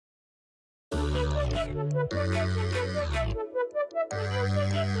Welcome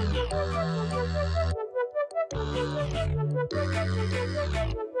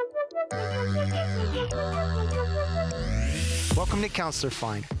to Counselor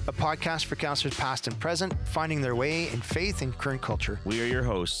Find, a podcast for counselors past and present, finding their way in faith and current culture. We are your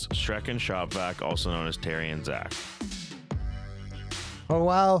hosts, Shrek and Shopvac, also known as Terry and Zach. Oh,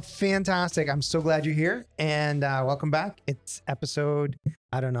 wow. Fantastic. I'm so glad you're here. And welcome back. It's episode,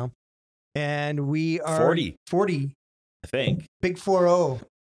 I don't know. And we are 40, I think. Big 4-0.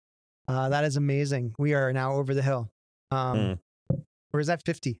 That is amazing. We are now over the hill. Or is that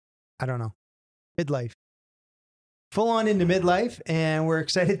 50? I don't know. Midlife. Full on into midlife. And we're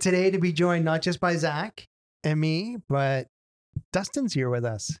excited today to be joined not just by Zach and me, but Dustin's here with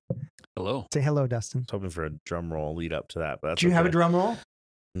us. Hello. Say hello, Dustin. I was hoping for a drum roll lead up to that, but that's Do you have a drum roll?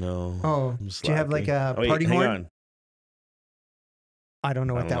 No. Oh, do you have like a party hang horn? on. I don't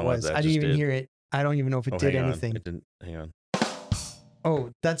know what that was. I didn't even hear it. I don't even know if it did anything. It didn't. Hang on. Oh,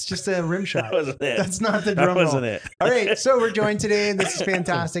 that's just a rim shot. That wasn't it. That's not the That drum roll. wasn't it. All right, so we're joined today, and this is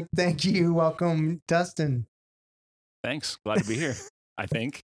fantastic. Thank you. Welcome, Dustin. Thanks. Glad to be here. I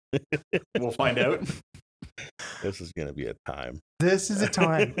think. We'll find out. This is going to be a time. This is a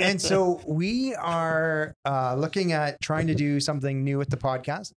time. And so we are looking at trying to do something new with the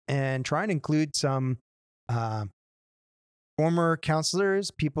podcast and trying to include some former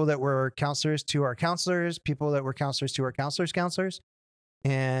counselors, people that were counselors to our counselors, people that were counselors to our counselors.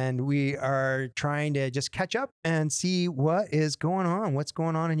 And we are trying to just catch up and see what is going on, what's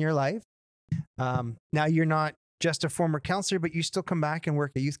going on in your life. Now you're not just a former counselor, but you still come back and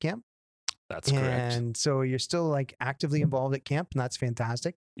work at youth camp. That's correct. And so you're still like actively involved at camp, and that's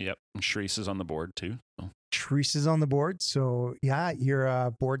fantastic. Yep. And Shreese is on the board too. So. Shreese is on the board. So yeah, you're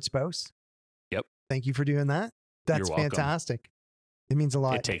a board spouse. Yep. Thank you for doing that. That's You're welcome. fantastic. It means a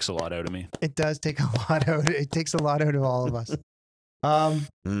lot. It takes a lot out of me. It does take a lot out. It takes a lot out of all of us.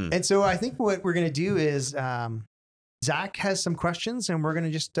 And so I think what we're going to do is Zach has some questions, and we're going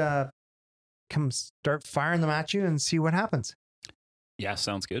to just come start firing them at you and see what happens. Yeah,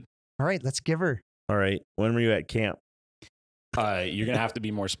 sounds good. All right, let's give her. All right. When were you at camp? You're going to have to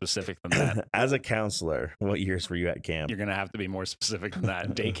be more specific than that. As a counselor, what years were you at camp? You're going to have to be more specific than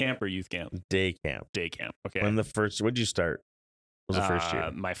that. Day camp or youth camp? Day camp. Day camp. Okay. When when'd you start? What was the first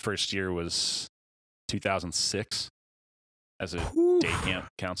year? My first year was 2006 as a day camp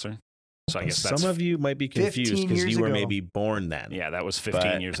counselor. So I guess that's... Some of you might be confused because you were maybe born then. Yeah, that was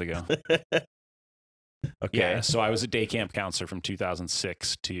 15 years ago. Okay. Yeah, so I was a day camp counselor from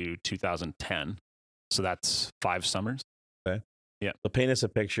 2006 to 2010. So that's 5 summers. Okay. Yeah. So paint us a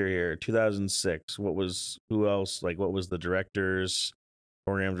picture here. 2006. Who else? Like, what was the directors,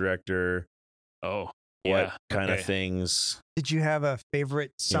 program director? Oh, what yeah. kind of things? Did you have a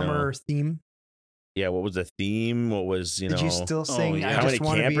favorite summer theme? Yeah. What was the theme? What was, Did you still sing? yeah. I How just many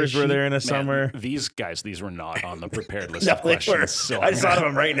wanna be a campers were there in a Man, summer? These were not on the prepared list No, of they questions. were. So I thought of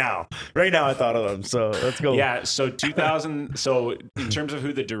them right now. Right now I thought of them. So let's go. Yeah, so 2000. So in terms of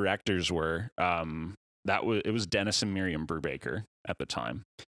who the directors were, it was Dennis and Miriam Brubaker at the time.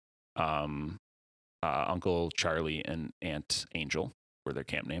 Uncle Charlie and Aunt Angel were their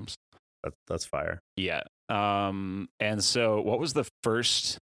camp names. That's fire. Yeah. And so what was the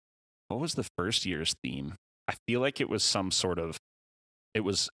first year's theme? I feel like it was some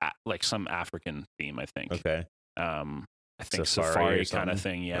African theme, I think. Okay. I think safari kind of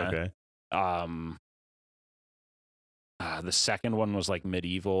thing. Yeah. Okay. The second one was like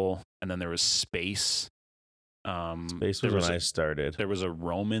medieval, and then there was space. Space was when I started. There was a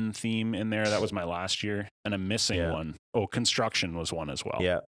Roman theme in there. That was my last year, and a missing one. Oh, construction was one as well.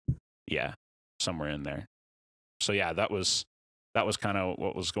 Yeah. Yeah. Somewhere in there. So yeah, that was kind of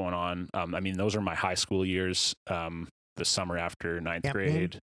what was going on. I mean, those are my high school years. The summer after ninth Camp grade. name?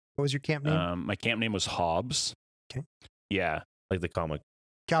 What was your camp name? My camp name was Hobbs. Okay. Yeah. Like the comic.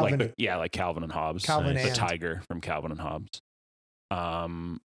 Calvin. Like Calvin and Hobbes. Calvin the and. tiger from Calvin and Hobbes.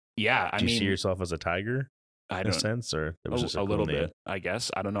 Yeah. Do you see yourself as a tiger? I in a sense, or it was just a little bit, I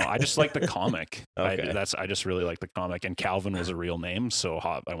guess. I don't know. I just like the comic. Okay. I just really like the comic, and Calvin was a real name, so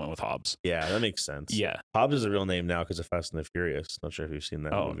I went with Hobbes. Yeah, that makes sense. Yeah, Hobbes is a real name now because of Fast and the Furious. Not sure if you've seen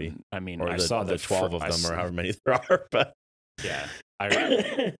that movie. I mean, or I saw the 12 of them, or however many there are. But yeah,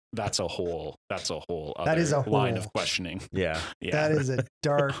 that's a whole other That is a line hole. of questioning. Yeah. That is a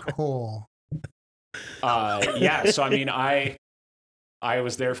dark hole. Yeah. So I mean, I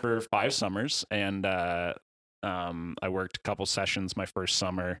was there for 5 summers, and I worked a couple sessions my first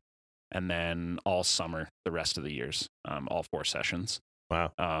summer, and then all summer the rest of the years, all 4 sessions.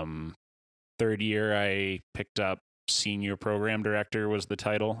 Wow. Third year, I picked up senior program director was the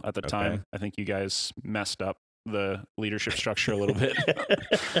title at the Okay. time. I think you guys messed up the leadership structure a little bit.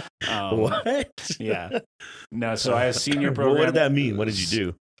 What? Yeah. No, so I was senior Well, program. what did that mean? What did you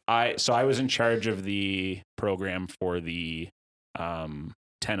do? I was in charge of the program for the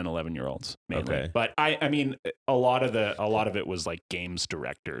 10 and 11-year-olds mainly. Okay. But I mean a lot of it was like games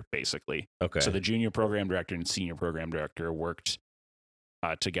director basically. Okay. So the junior program director and senior program director worked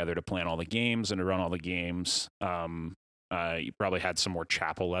together to plan all the games and to run all the games. You probably had some more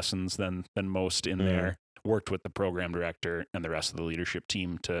chapel lessons than most in there. Worked with the program director and the rest of the leadership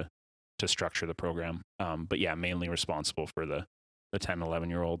team to structure the program. But yeah, mainly responsible for the 10,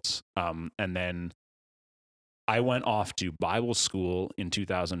 11-year-olds. And then I went off to Bible school in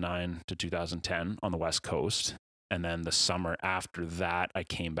 2009 to 2010 on the West Coast. And then the summer after that, I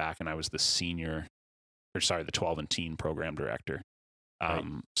came back and I was the 12 and teen program director. Right.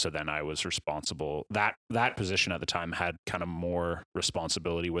 So then I was responsible. That position at the time had kind of more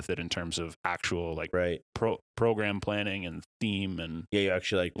responsibility with it in terms of actual like Right. program planning and theme and Yeah, you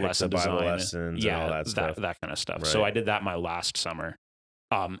actually like picked lesson the Bible design. lessons and all that stuff. that kind of stuff. So Right. I did that my last summer.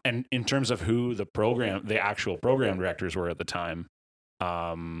 And in terms of who the actual program directors were at the time,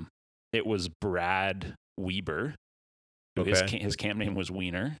 it was Brad Weber. Who Okay. his camp name was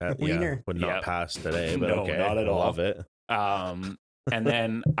Wiener. Wiener. Would not Yeah. pass today, but No, okay. not at I all. love it. And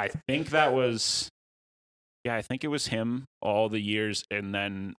then I think that was, I think it was him all the years. And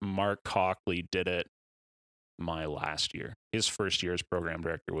then Mark Hockley did it my last year. His first year as program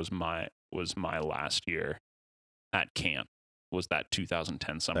director was my last year at camp. Was that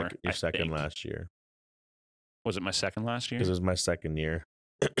 2010 summer? Your I second think. last year. Was it my second last year? Because it was my second year.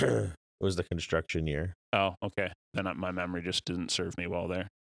 It was the construction year. Oh, okay. Then my memory just didn't serve me well there.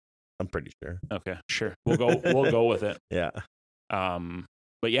 I'm pretty sure. Okay, sure. We'll go with it. Yeah.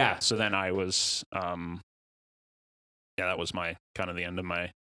 But yeah, so then I was, that was my kind of the end of my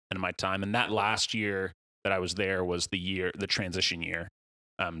time. And that last year that I was there was the transition year.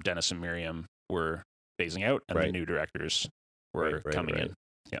 Dennis and Miriam were phasing out, and the Right. new directors were Right, coming right. in.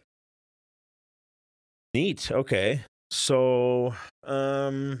 Yeah. Neat. Okay. So,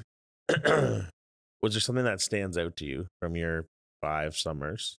 was there something that stands out to you from your 5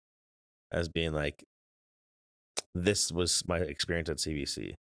 summers as being like, this was my experience at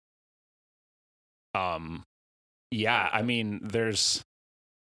CBC? Yeah, I mean, there's,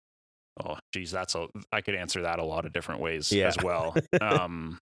 oh geez, I could answer that a lot of different ways Yeah. as well. I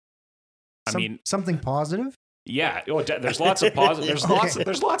mean, something positive. yeah, there's lots of positive. Okay.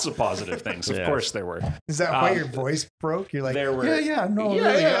 There's lots of positive things. Of Yeah. course, there were. Is that why your voice broke? You're like, There were, no, yeah,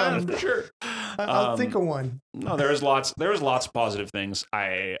 really, yeah, for sure. I'll think of one. No, there was lots of positive things.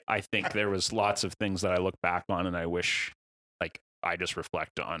 I think there was lots of things that I look back on and I wish, like, I just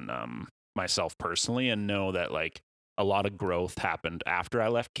reflect on myself personally and know that like a lot of growth happened after I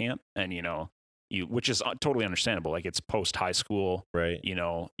left camp, and which is totally understandable. Like, it's post high school, Right.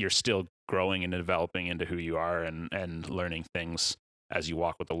 you're still growing and developing into who you are and learning things as you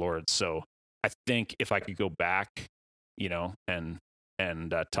walk with the Lord. So I think if I could go back,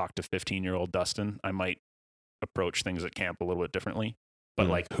 and talk to 15-year-old Dustin, I might approach things at camp a little bit differently. But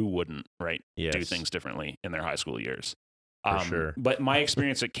like, who wouldn't, right? Yes. Do things differently in their high school years. For sure. But my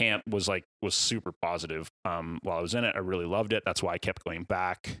experience at camp was super positive. While I was in it, I really loved it. That's why I kept going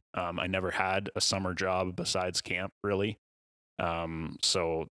back. I never had a summer job besides camp, really.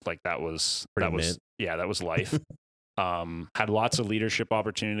 So like that was life. Had lots of leadership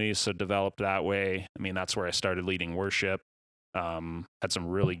opportunities, so developed that way. I mean, that's where I started leading worship. Had some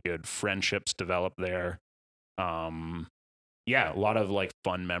really good friendships developed there. A lot of like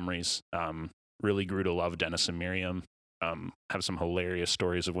fun memories. Really grew to love Dennis and Miriam. Have some hilarious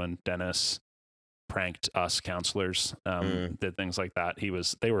stories of when Dennis pranked us counselors, did things like that.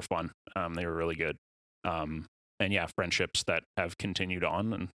 They were fun. They were really good. And yeah, friendships that have continued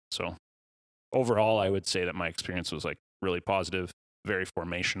on. And so overall, I would say that my experience was like really positive, very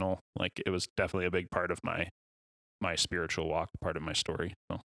formational. Like, it was definitely a big part of my spiritual walk, part of my story.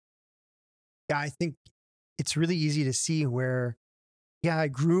 So. Yeah, I think it's really easy to see where, I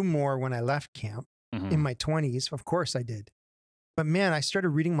grew more when I left camp. Mm-hmm. In my 20s, of course I did. But man, I started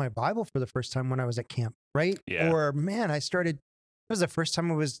reading my Bible for the first time when I was at camp, right? Yeah. Or man, it was the first time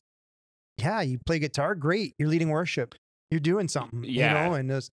you play guitar, great. You're leading worship. You're doing something, Yeah.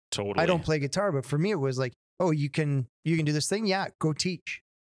 and Totally. I don't play guitar, but for me, it was like, oh, you can do this thing. Yeah, go teach.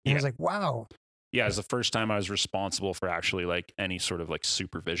 And I was like, wow. Yeah, it was the first time I was responsible for actually like any sort of like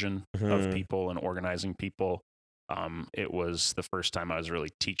supervision of people and organizing people. It was the first time I was really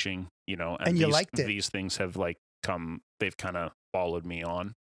teaching, and you liked it. These things have like they've kind of followed me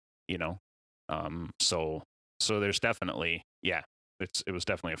on, so So there's definitely, it was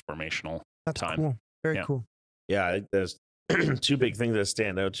definitely a formational That's time. cool. Very Yeah. cool. Yeah, I think there's two big things that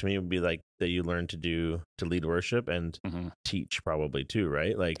stand out to me would be like that you learn to lead worship and hmm teach probably too,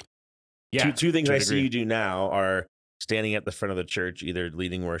 right? Like Yeah. two things to a I see degree. you do now are standing at the front of the church, either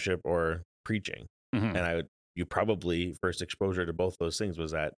leading worship or preaching. Mhm. And you probably first exposure to both those things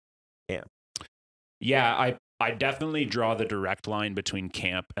was at camp. Yeah, I definitely draw the direct line between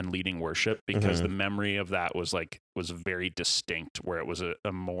camp and leading worship because Mhm. the memory of that was very distinct, where it was a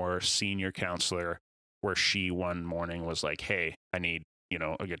more senior counselor where she one morning was like, "Hey, I need, a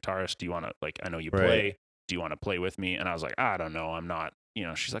guitarist. Do you want to, like, I know you Right. play. Do you want to play with me?" And I was like, "I don't know. I'm not,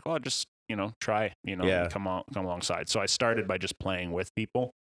 she's like, "Oh, just, try, Yeah. come alongside." So I started by just playing with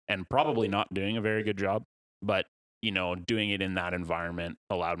people and probably not doing a very good job, but doing it in that environment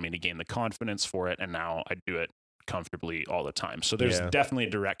allowed me to gain the confidence for it. And now I do it comfortably all the time. So there's Yeah. definitely a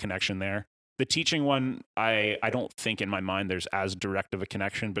direct connection there. The teaching one, I don't think in my mind there's as direct of a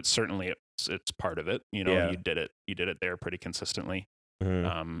connection, but certainly it's part of it. Yeah. You did it there pretty consistently.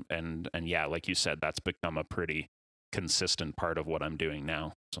 Mhm. And yeah, like you said, that's become a pretty consistent part of what I'm doing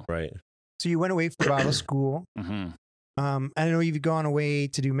now. So, Right. So you went away for Bible school. mhm. I know you've gone away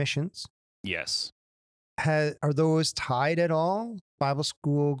to do missions. Yes. Are those tied at all? Bible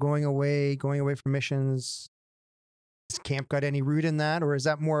school, going away for missions. Has camp got any root in that? Or is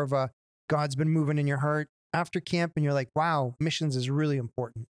that more of a God's been moving in your heart after camp and you're like, wow, missions is really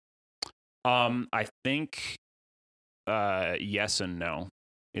important? I think yes and no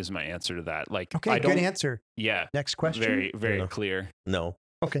is my answer to that. Like, Okay, good answer. Yeah. Next question. Very, very No. clear. No.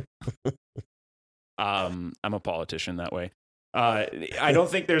 Okay. I'm a politician that way. I don't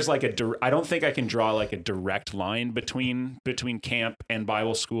think there's like I don't think I can draw like a direct line between camp and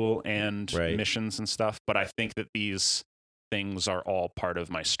Bible school and Right. missions and stuff. But I think that these things are all part of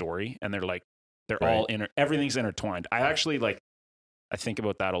my story, and they're all everything's intertwined. I actually I think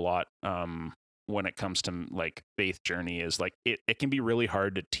about that a lot. When it comes to like faith journey, is like it can be really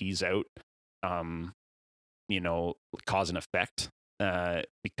hard to tease out, cause and effect,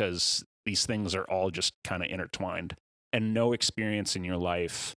 because these things are all just kind of intertwined, and no experience in your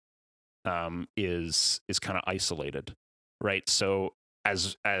life is kind of isolated, right? So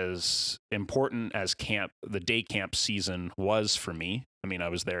as important as the day camp season was for me, I mean, I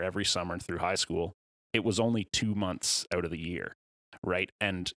was there every summer through high school. It was only 2 months out of the year, right?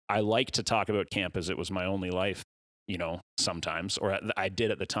 And I like to talk about camp as it was my only life, sometimes, or I did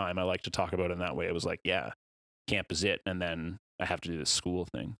at the time. I like to talk about it in that way. It was like, yeah, camp is it, and then I have to do this school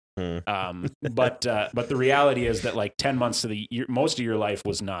thing. But the reality is that like 10 months of the year, most of your life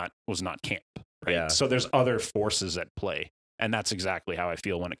was not camp, right? Yeah. So there's other forces at play, and that's exactly how I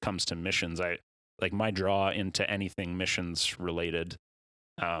feel when it comes to missions. I like my draw into anything missions related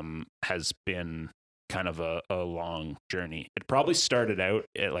has been kind of a long journey. It probably started out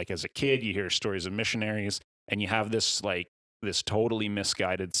like as a kid, you hear stories of missionaries, and you have this totally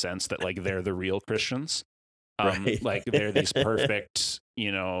misguided sense that like they're the real Christians. Right. Like they're these perfect,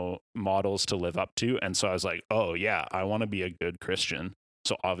 models to live up to. And so I was like, oh yeah, I want to be a good Christian.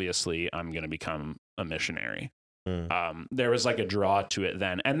 So obviously I'm going to become a missionary. There was like a draw to it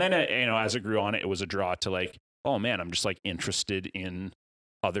then. And then, as it grew on, it was a draw to like, oh man, I'm just like interested in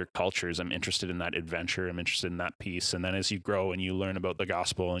other cultures. I'm interested in that adventure. I'm interested in that peace. And then as you grow and you learn about the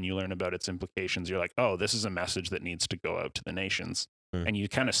gospel and you learn about its implications, you're like, oh, this is a message that needs to go out to the nations. And you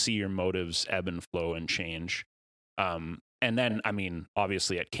kind of see your motives ebb and flow and change. And then, I mean,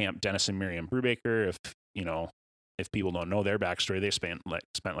 obviously at camp, Dennis and Miriam Brubaker, if people don't know their backstory, they spent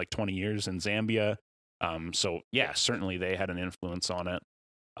like 20 years in Zambia. So yeah, certainly they had an influence on it.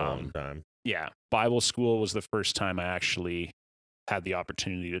 Long time. Yeah. Bible school was the first time I actually had the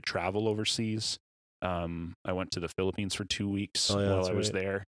opportunity to travel overseas. I went to the Philippines for 2 weeks while I was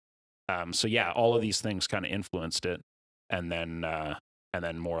there. So yeah, all of these things kind of influenced it. And then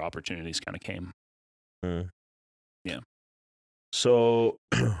more opportunities kind of came. Yeah. So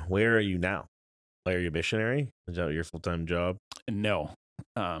where are you now? Are you a missionary? Is that your full-time job? No,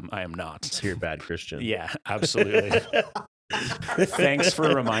 I am not. So you're a bad Christian. Yeah, absolutely. Thanks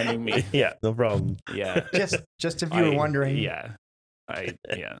for reminding me. Yeah, no problem. Yeah. Just if you were wondering. Yeah. I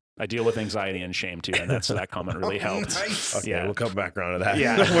deal with anxiety and shame too, and that comment really helped. Nice. Okay, Yeah. we'll come back around to that.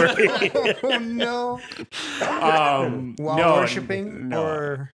 Yeah. Don't worry. Oh no. While no, worshiping no.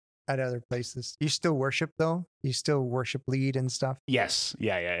 or at other places? You still worship though? You still worship lead and stuff? Yes.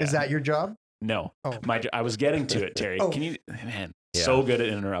 Yeah. Is that your job? No. Oh. I was getting to it, Terry. Oh. Can you, man, Yeah. so good at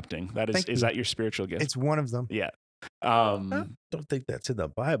interrupting. Thank you. Is that your spiritual gift? It's one of them. Yeah. Don't think that's in the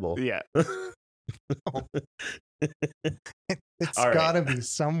Bible. Yeah. It's All right. gotta be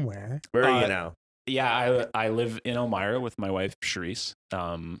somewhere. Where are you now? Yeah, I live in Elmira with my wife, Charisse,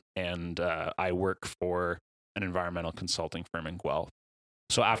 and I work for an environmental consulting firm in Guelph.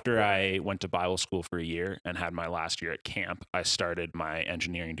 So after I went to Bible school for a year and had my last year at camp, I started my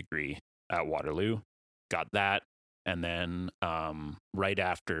engineering degree at Waterloo, got that. And then right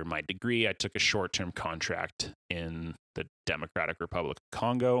after my degree, I took a short-term contract in the Democratic Republic of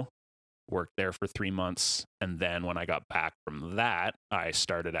Congo, worked there for 3 months. And then when I got back from that, I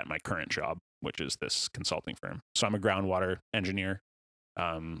started at my current job, which is this consulting firm. So I'm a groundwater engineer,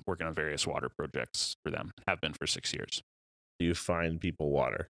 working on various water projects for them, have been for 6 years. Do you find people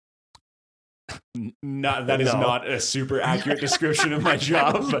water? That is not a super accurate description of my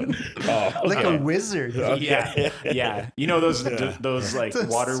job, but Like a wizard. yeah. You know those like Those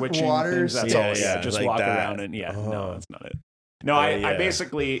water witching water things. That's spells. all. Yeah, Yeah, just like walk that. around and no, Oh. that's not it. No, I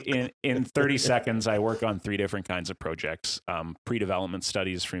basically in 30 seconds I work on 3 different kinds of projects. Pre-development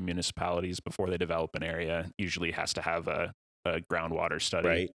studies for municipalities before they develop an area usually has to have a groundwater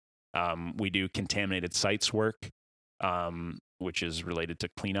study. Right. We do contaminated sites work, which is related to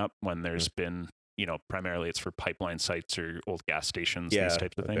cleanup when there's been, primarily it's for pipeline sites or old gas stations, these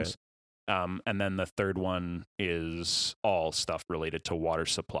types of things. And then the third one is all stuff related to water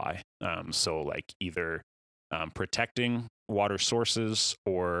supply. So like either protecting water sources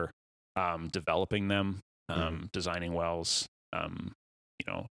or developing them, designing wells,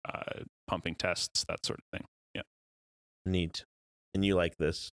 pumping tests, that sort of thing. Yeah. Neat. And you like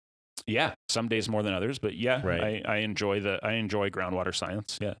this? Yeah, some days more than others, but yeah, Right. I enjoy groundwater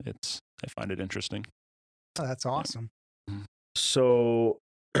science. Yeah, I find it interesting. Oh, that's awesome. So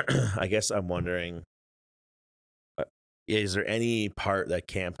I guess I'm wondering, is there any part that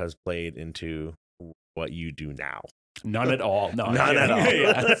camp has played into what you do now? None at all. No, None at all.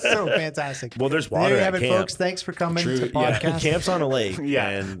 Yeah. That's so fantastic. Well, there's There water you have at it, camp. folks. Thanks for coming True, to yeah. podcast. Camp's on a lake, Yeah.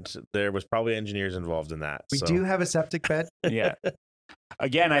 and there was probably engineers involved in that. We so. do have a septic bed. Yeah.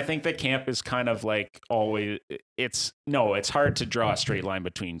 Again, I think that camp is kind of like always. It's hard to draw a straight line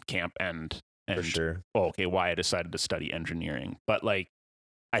between camp and For sure. why I decided to study engineering. But like,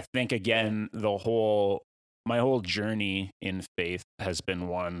 I think again, my whole journey in faith has been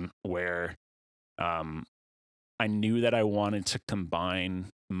one where, I knew that I wanted to combine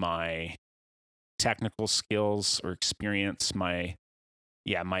my technical skills or experience, my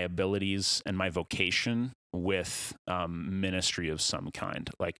abilities and my vocation with ministry of some kind.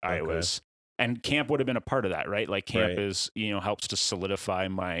 Like and camp would have been a part of that, right? Like camp is, helps to solidify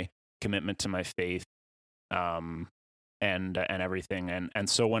my commitment to my faith, and everything. And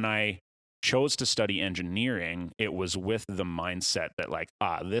so when I chose to study engineering, it was with the mindset that like,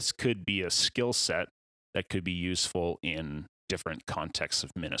 this could be a skill set that could be useful in different contexts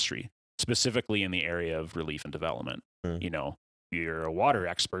of ministry, specifically in the area of relief and development. You're a water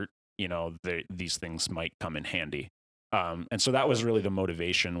expert, these things might come in handy. And so that was really the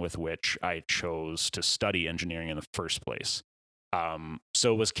motivation with which I chose to study engineering in the first place.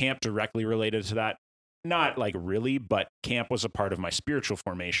 So was camp directly related to that? Not like really, but camp was a part of my spiritual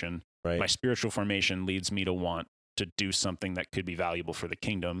formation. Right. My spiritual formation leads me to want to do something that could be valuable for the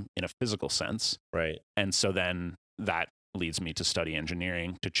kingdom in a physical sense. Right. And so then that leads me to study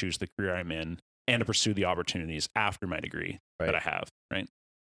engineering, to choose the career I'm in, and to pursue the opportunities after my degree that I have. Right.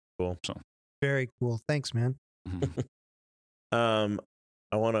 Cool. So Very cool. Thanks, man. I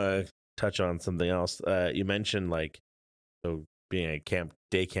want to touch on something else. You mentioned so being a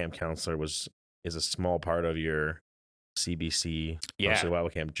day camp counselor is a small part of your CBC, Bible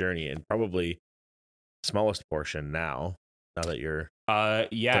camp journey, and probably smallest portion now that you're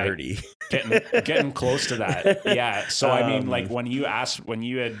 30. getting close to that. Yeah. So I mean, like when you asked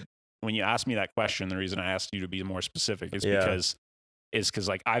me that question, the reason I asked you to be more specific is because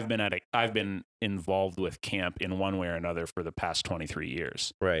like I've been involved with camp in one way or another for the past 23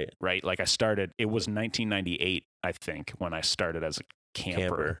 years. Right. Like it was 1998, I think, when I started as a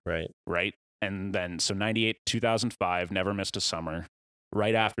camper. Right. And then, so 98, 2005, never missed a summer.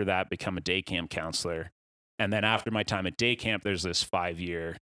 Right after that, become a day camp counselor. And then after my time at day camp, there's this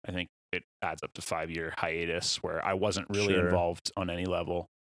 5-year, I think it adds up to 5-year hiatus where I wasn't really involved on any level.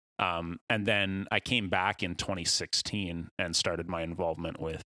 And then I came back in 2016 and started my involvement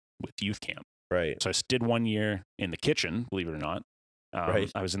with youth camp. Right. So I did 1 year in the kitchen, believe it or not. I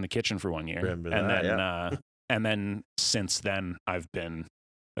was in the kitchen for 1 year. And then since then I've been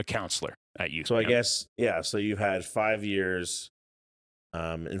a counselor at youth So camp. I guess, so you've had 5 years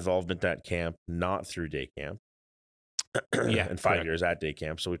involvement at camp, not through day camp. And 5 years at day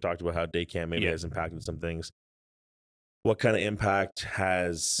camp. So we talked about how day camp maybe has impacted some things. What kind of impact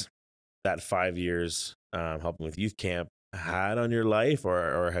has that 5 years helping with youth camp had on your life,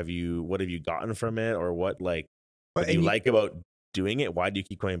 or what have you gotten from it, or what But do you like about doing it? Why do you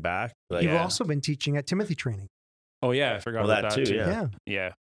keep going back? Like, you've Yeah. also been teaching at Timothy Training. Oh yeah, I forgot Well, about that too,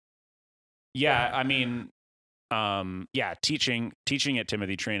 yeah. Yeah. I mean, teaching at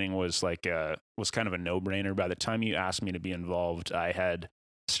Timothy Training was was kind of a no-brainer. By the time you asked me to be involved, I had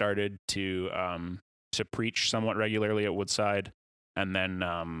started to preach somewhat regularly at Woodside, and then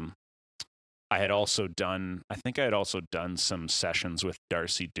I had also done some sessions with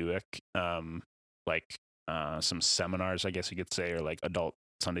Darcy Duick, some seminars, I guess you could say, or like adult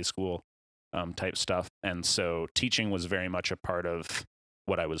Sunday school type stuff. And so teaching was very much a part of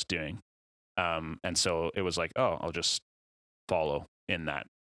what I was doing. And so it was like, oh, I'll just follow in that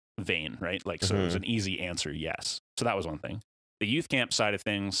vein, right? Like, so it was an easy answer, yes. So that was one thing. The youth camp side of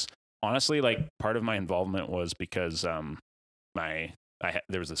things, honestly, like part of my involvement was because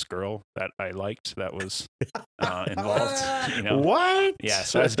there was this girl that I liked that was involved. You know, what? yeah.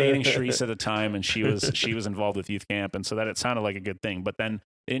 So I was dating Sharice at the time, and she was involved with youth camp, and so that it sounded like a good thing. But then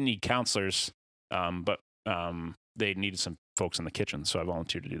they didn't need counselors, but they needed some folks in the kitchen, so I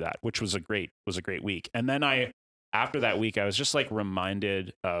volunteered to do that, which was a great week. And then after that week, I was just like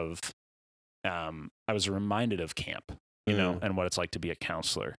reminded of camp, you know, and what it's like to be a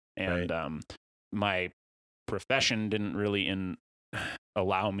counselor. And my profession didn't really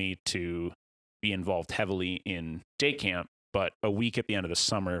allow me to be involved heavily in day camp, but a week at the end of the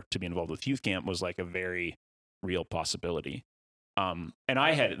summer to be involved with youth camp was like a very real possibility. And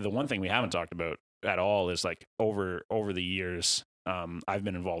the one thing we haven't talked about at all is like over the years, I've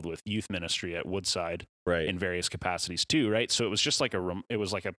been involved with youth ministry at Woodside in various capacities too, right? So it was just like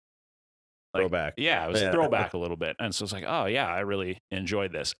throwback. Yeah, it was a throwback a little bit. And so it's like, oh yeah, I really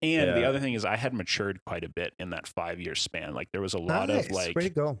enjoyed this. And the other thing is I had matured quite a bit in that 5-year span. Like there was a lot of like, way to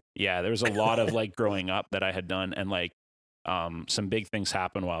go. Yeah, there was a lot of like growing up that I had done. And like some big things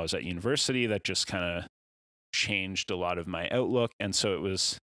happened while I was at university that just kind of changed a lot of my outlook. And so it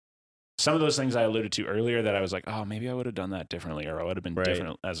was some of those things I alluded to earlier that I was like, oh, maybe I would have done that differently, or I would have been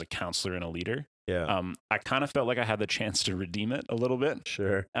different as a counselor and a leader. Yeah. I kind of felt like I had the chance to redeem it a little bit.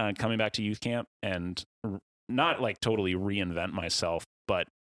 Sure. Coming back to youth camp and not like totally reinvent myself, but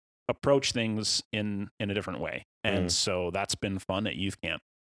approach things in a different way. And so that's been fun at youth camp.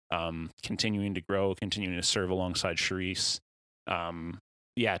 Continuing to grow, continuing to serve alongside Sharice.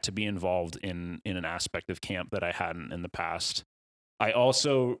 To be involved in an aspect of camp that I hadn't in the past. I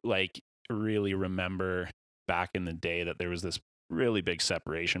also like really remember back in the day that there was this really big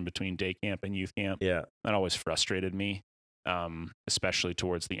separation between day camp and youth camp. Yeah. That always frustrated me, especially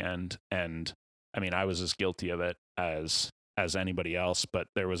towards the end. And I mean, I was as guilty of it as anybody else, but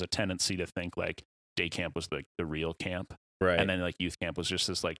there was a tendency to think like day camp was the real camp. Right. And then like youth camp was just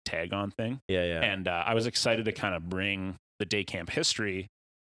this like tag on thing. Yeah. Yeah. And I was excited to kind of bring the day camp history,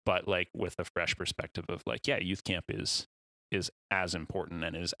 but like with a fresh perspective of like, yeah, youth camp is as important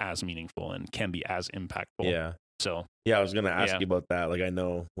and is as meaningful and can be as impactful. Yeah. So yeah, I was going to ask you about that. Like, I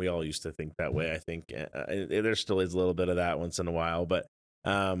know we all used to think that way. I think there still is a little bit of that once in a while, but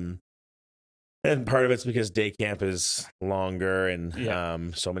and part of it's because day camp is longer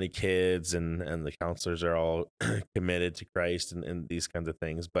and so many kids and the counselors are all committed to Christ and these kinds of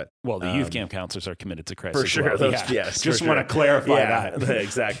things. But the youth camp counselors are committed to Christ for as sure. well. Yes, just want to clarify that.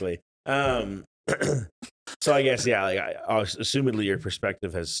 Exactly. So I guess like assumedly your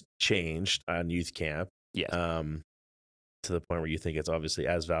perspective has changed on youth camp. Yeah. To the point where you think it's obviously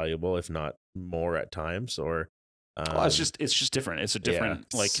as valuable, if not more, at times, or it's just different. It's a different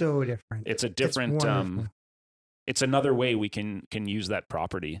so different. It's a different. It's another way we can use that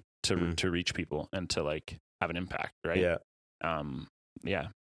property to reach people and to like have an impact, right? Yeah.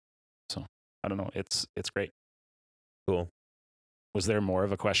 So I don't know. It's great. Cool. Was there more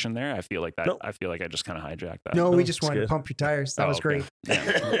of a question there? I feel like that. Nope. I feel like I just kind of hijacked that. No, we just wanted to pump your tires. That was okay. great.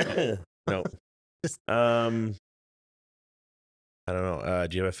 Yeah. No. I don't know.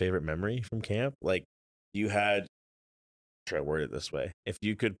 Do you have a favorite memory from camp? Like you had, try to word it this way. If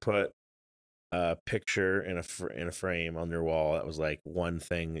you could put a picture in a frame on your wall, that was like one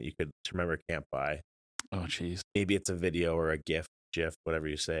thing that you could remember camp by. Oh, geez. Maybe it's a video or a GIF, whatever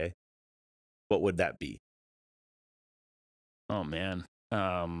you say. What would that be? Oh man.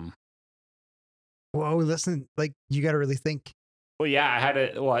 Whoa, listen, like you got to really think. Well, yeah, I had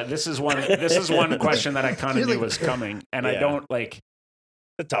it. Well, this is one question that I kind of knew was coming, and I don't like.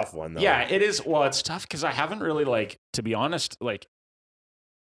 It's a tough one, though. Yeah, it is. Well, it's tough because I haven't really to be honest,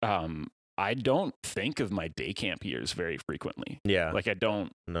 I don't think of my day camp years very frequently. Yeah. Like I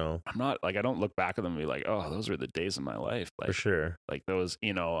don't. No. I'm not I don't look back at them and be like, oh, those were the days of my life. Like, for sure. Like those, I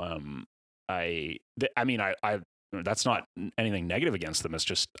that's not anything negative against them. It's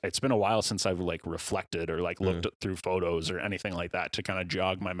just, it's been a while since I've like reflected or like looked through photos or anything like that to kind of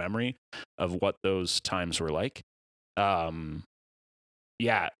jog my memory of what those times were like.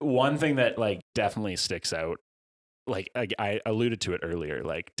 Yeah, one thing that like definitely sticks out, like I alluded to it earlier,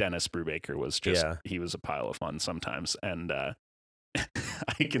 like Dennis Brubaker was just, he was a pile of fun sometimes. And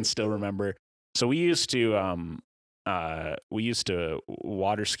I can still remember. So we used to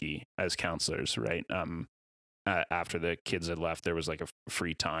water ski as counselors, right? After the kids had left, there was like a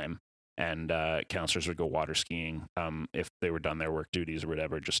free time, and counselors would go water skiing if they were done their work duties or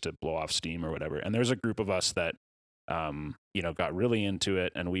whatever, just to blow off steam or whatever. And there's a group of us that got really into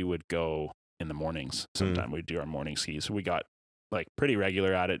it, and we would go in the mornings. Sometime we'd do our morning skis. We got like pretty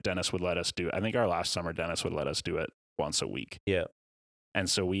regular at it. Dennis would let us do, I think our last summer, Dennis would let us do it once a week. Yeah. And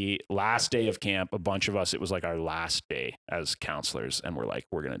so last day of camp, a bunch of us, it was like our last day as counselors. And we're like,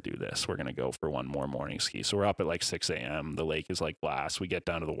 we're going to do this. We're going to go for one more morning ski. So we're up at like 6 a.m. The lake is like glass. We get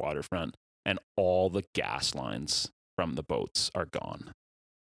down to the waterfront, and all the gas lines from the boats are gone.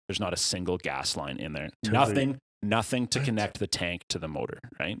 There's not a single gas line in there. Nothing to connect the tank to the motor,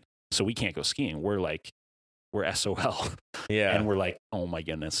 right? So we can't go skiing. We're SOL. Yeah. And we're like, oh my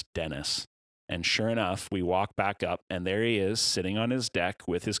goodness, Dennis. And sure enough, we walk back up, and there he is sitting on his deck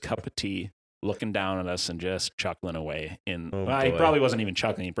with his cup of tea, looking down at us and just chuckling away. He probably wasn't even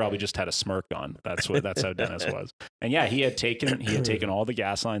chuckling. He probably just had a smirk on. That's how Dennis was. And yeah, he had taken all the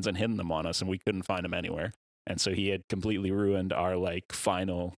gas lines and hidden them on us, and we couldn't find them anywhere. And so he had completely ruined our like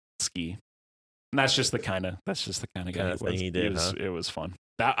final ski. And that's just the kind of guy he did. It was fun.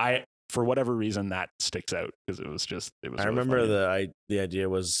 For whatever reason, that sticks out because it was. I really remember funny. the idea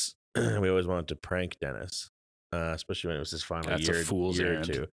was we always wanted to prank Dennis, especially when it was his final That's year, a fool's errand.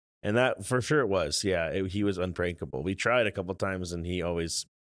 or two. And that for sure it was. Yeah, he was unprankable. We tried a couple times, and he always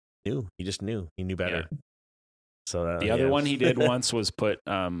knew. He just knew. He knew better. Yeah. So the other one he did once was put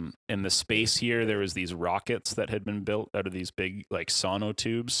in the space here. There was these rockets that had been built out of these big like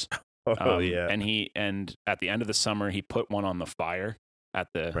sonotubes. Yeah. And at the end of the summer, he put one on the fire at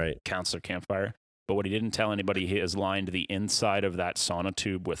the counselor campfire. But what he didn't tell anybody, he has lined the inside of that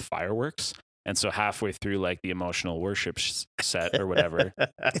sonotube with fireworks. And so halfway through like the emotional worship set or whatever,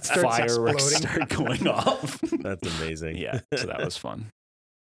 fireworks start going off. That's amazing. Yeah. So that was fun.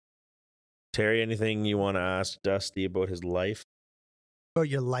 Terry, anything you want to ask Dusty about his life? About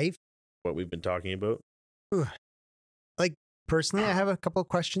your life? What we've been talking about? Ooh. Like personally, I have a couple of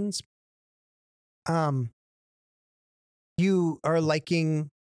questions. You are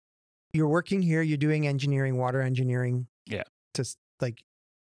you're working here, you're doing engineering, water engineering. Yeah. Just like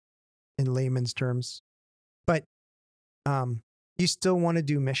in layman's terms. But you still want to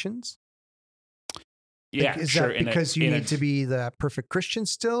do missions? Yeah, is that because you need to be the perfect Christian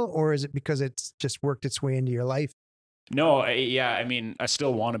still, or is it because it's just worked its way into your life? No, I mean, I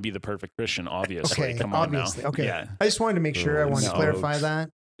still want to be the perfect Christian, obviously. Okay, come on now. Okay. Yeah. I just wanted to make sure. I wanted to clarify that.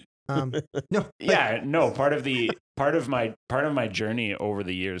 No. Part of my journey over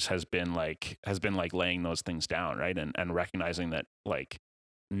the years has been like laying those things down, right, and recognizing that like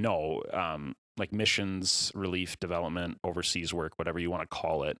like missions, relief, development, overseas work, whatever you want to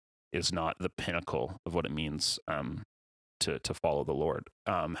call it, is not the pinnacle of what it means to follow the Lord.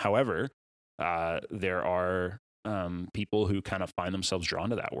 However, there are people who kind of find themselves drawn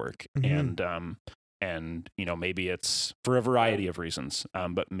to that work, and maybe it's for a variety of reasons,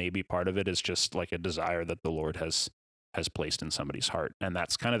 but maybe part of it is just like a desire that the Lord has placed in somebody's heart, and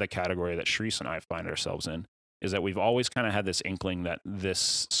that's kind of the category that Sharice and I find ourselves in. Is that we've always kind of had this inkling that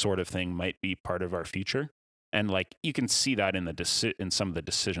this sort of thing might be part of our future. And like, you can see that in some of the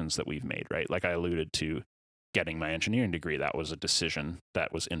decisions that we've made, right? Like I alluded to getting my engineering degree. That was a decision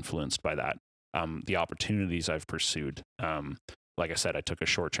that was influenced by that. The opportunities I've pursued. Like I said, I took a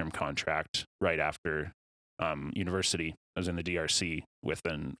short-term contract right after university. I was in the DRC with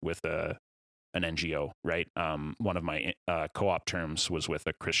an NGO, right? One of my co-op terms was with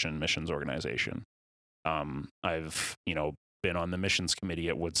a Christian missions organization. I've, been on the missions committee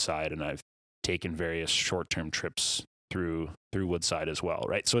at Woodside, and I've taken various short-term trips through Woodside as well,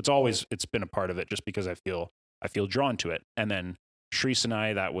 right? So it's been a part of it just because I feel drawn to it. And then Sharice and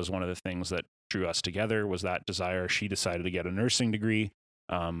I, that was one of the things that drew us together, was that desire. She decided to get a nursing degree.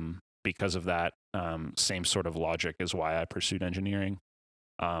 Because of that, same sort of logic is why I pursued engineering.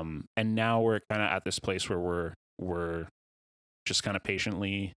 And now we're kind of at this place where we're just kind of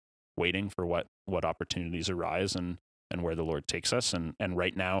patiently waiting for what opportunities arise and where the Lord takes us. And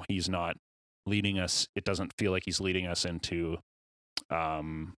right now he's not leading us. It doesn't feel like he's leading us into,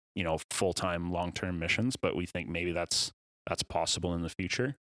 full-time, long-term missions, but we think maybe that's possible in the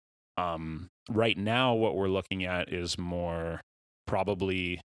future. Right now, what we're looking at is more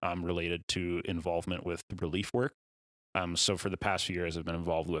probably related to involvement with relief work. So for the past few years, I've been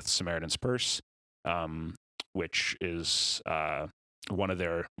involved with Samaritan's Purse, which is one of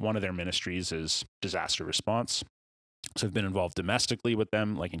their ministries is disaster response. So I've been involved domestically with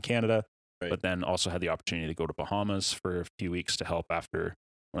them, like in Canada, Right. but then also had the opportunity to go to Bahamas for a few weeks to help after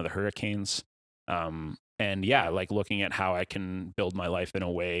one of the hurricanes. And yeah, like looking at how I can build my life in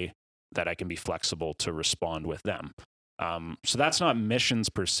a way that I can be flexible to respond with them. So that's not missions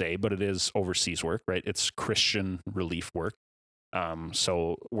per se, but it is overseas work, right? It's Christian relief work.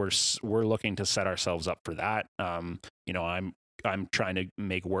 So we're looking to set ourselves up for that. I'm trying to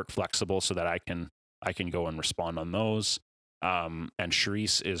make work flexible so that I can go and respond on those. And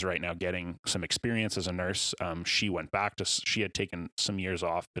Charisse is right now getting some experience as a nurse. She had taken some years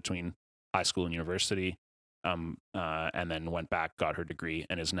off between high school and university, and then went back, got her degree,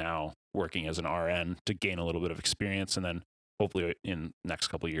 and is now working as an RN to gain a little bit of experience. And then hopefully in the next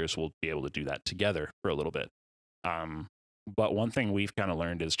couple of years, we'll be able to do that together for a little bit. But one thing we've kind of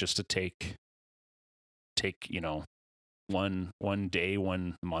learned is just to take, one day,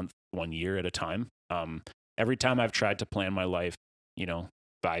 1 month, 1 year at a time. Every time I've tried to plan my life,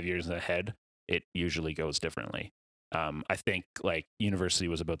 5 years ahead, it usually goes differently. I think like university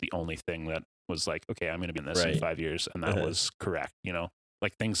was about the only thing that was like, okay, I'm going to be in this in 5 years. And that was correct.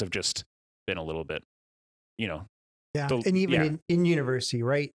 Like things have just been a little bit, Yeah. And even in university,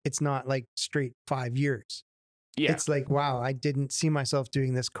 right? It's not like straight 5 years. Yeah. It's like, wow, I didn't see myself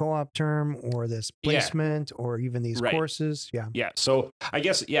doing this co-op term or this placement or even these courses. Yeah. Yeah. So I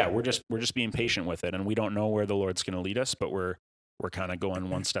guess, we're just being patient with it, and we don't know where the Lord's going to lead us, but we're kind of going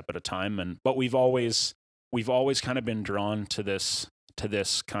one step at a time. But we've always kind of been drawn to this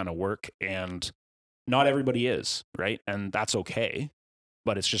kind of work, and not everybody is, right? And that's okay.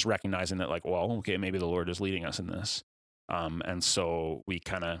 But it's just recognizing that like, well, okay, maybe the Lord is leading us in this. And so we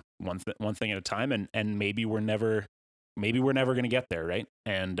kind of one thing at a time, and maybe we're never going to get there, right?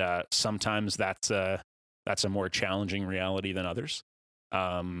 And sometimes that's a more challenging reality than others.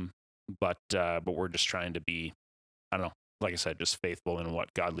 But we're just trying to be, I don't know, like I said, just faithful in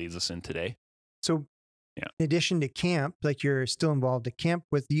what God leads us in today. So, in addition to camp, like you're still involved at camp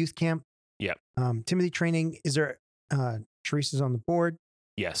with youth camp. Yeah. Timothy training. Is there? Charisse is on the board.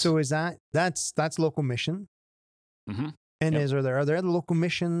 Yes. So is that's local mission? Mm-hmm. And are there other local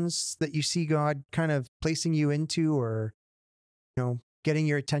missions that you see God kind of placing you into, or getting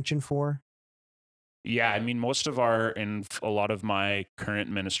your attention for? Yeah, I mean, a lot of my current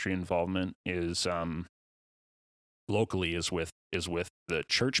ministry involvement is locally is with the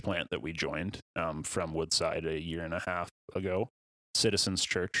church plant that we joined from Woodside a year and a half ago, Citizens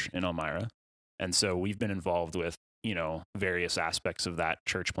Church in Elmira, and so we've been involved with various aspects of that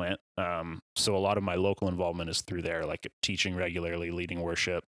church plant. So a lot of my local involvement is through there, like teaching regularly, leading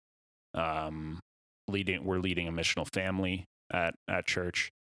worship, we're leading a missional family at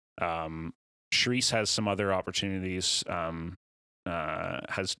church. Charisse has some other opportunities,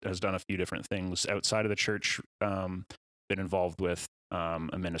 has done a few different things outside of the church, been involved with a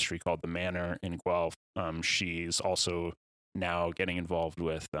ministry called The Manor in Guelph. She's also now getting involved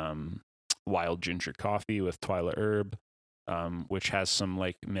with Wild Ginger Coffee with Twyla Herb, which has some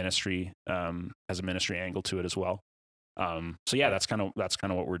like ministry, has a ministry angle to it as well. So yeah, that's kind of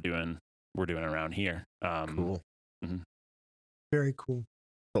what we're doing around here. Cool. Mm-hmm. Very cool.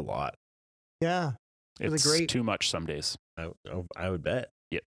 A lot. Yeah. It's great. Too much some days. I would bet.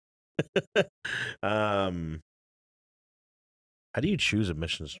 Yeah. How do you choose a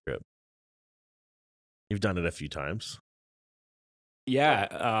missions trip? You've done it a few times.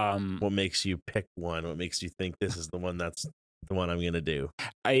 Yeah. What makes you pick one? What makes you think this is the one that's the one I'm going to do?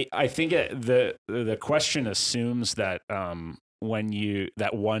 I think the question assumes that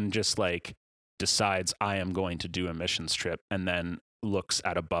that one just like decides I am going to do a missions trip and then looks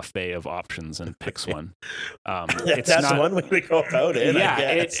at a buffet of options and picks one. That's not one way to go about it. Yeah,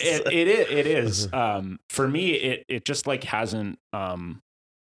 I guess. it is. For me, it just like hasn't.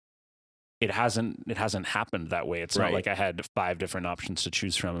 It hasn't happened that way. It's not like I had 5 different options to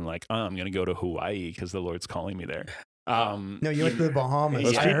choose from and like, I'm going to go to Hawaii because the Lord's calling me there. No, you went to the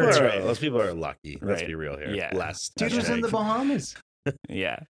Bahamas. Those people are lucky. Let's Right. be real here. Yeah. Dude was in the Bahamas.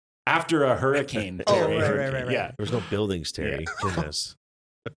 Yeah. After a hurricane. Oh, Terry. right. Yeah. There's no buildings, Terry. Goodness.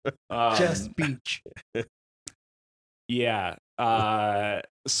 Just beach. Yeah.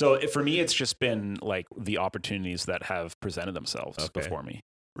 So for me, it's just been like the opportunities that have presented themselves before me.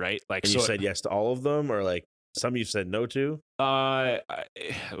 Right. Like, and you said yes to all of them, or like some you've said no to? I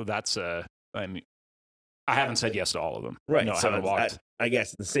mean, I haven't said yes to all of them. Right. No, so I haven't walked. I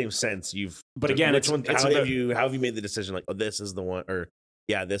guess in the same sense, But again, which it's- one? it's How about- have you made the decision? Like, oh, this is the one, or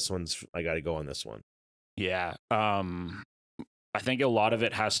yeah, this one's. I got to go on this one. Yeah. I think a lot of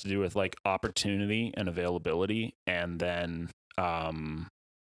it has to do with like opportunity and availability, and then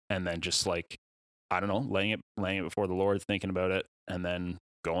just like, I don't know, laying it before the Lord, thinking about it, and then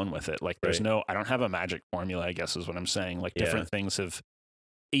going with it. Like there's Right. I don't have a magic formula, I guess is what I'm saying. Like Yeah. different things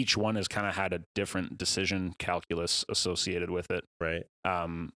each one has kind of had a different decision calculus associated with it. Right.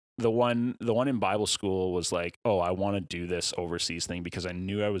 The one in Bible school was like, oh, I want to do this overseas thing because I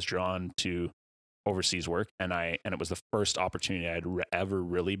knew I was drawn to overseas work, and it was the first opportunity I'd ever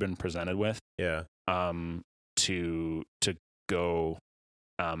really been presented with Yeah. to go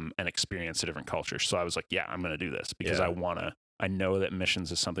and experience a different culture. So I was like, yeah, I'm going to do this because Yeah. I know that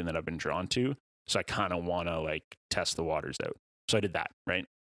missions is something that I've been drawn to. So I kind of want to like test the waters out. So I did that, right?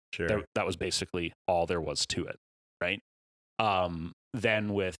 Sure. That was basically all there was to it, right?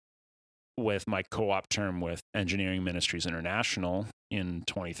 Then with my co-op term with Engineering Ministries International in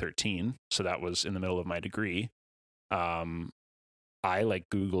 2013, so that was in the middle of my degree, I like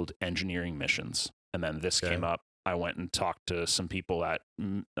Googled engineering missions, and then this Okay. came up. I went and talked to some people at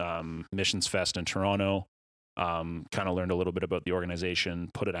Missions Fest in Toronto, kind of learned a little bit about the organization,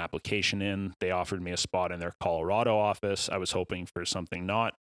 put an application in. They offered me a spot in their Colorado office. I was hoping for something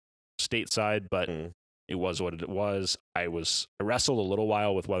not stateside, but it was what it was. I wrestled a little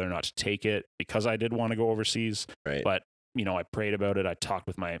while with whether or not to take it because I did want to go overseas. Right. But, you know, I prayed about it. I talked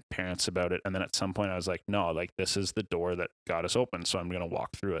with my parents about it. And then at some point I was like, no, like this is the door that God has opened. So I'm going to walk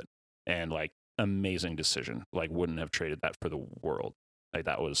through it. And like, amazing decision. Like, wouldn't have traded that for the world. Like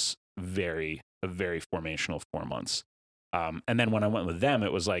that was a very formational 4 months. And then when I went with them,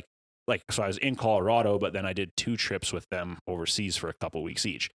 it was like, so I was in Colorado, but then I did 2 trips with them overseas for a couple weeks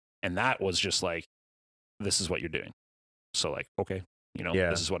each. And that was just like, this is what you're doing. So like, okay, you know, Yeah.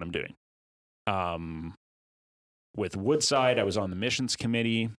 this is what I'm doing. With Woodside, I was on the missions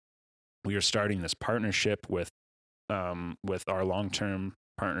committee. We were starting this partnership with our long-term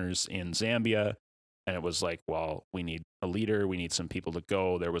partners in Zambia. And it was like, well, we need a leader. We need some people to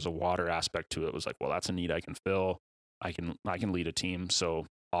go. There was a water aspect to it. It was like, well, that's a need I can fill. I can lead a team. So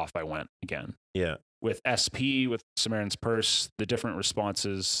off I went again. Yeah. With SP, with Samaritan's Purse, the different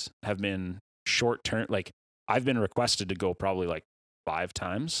responses have been short term. Like I've been requested to go probably like 5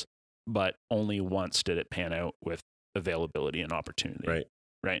 times, but only once did it pan out with availability and opportunity. Right.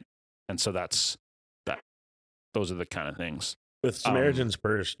 Right. And so that's that. Those are the kind of things. With Samaritan's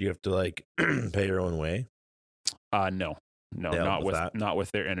Purse, you have to like pay your own way. No, Dealt not with with that. not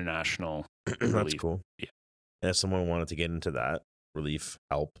with their international That's relief. cool. Yeah. And if someone wanted to get into that, relief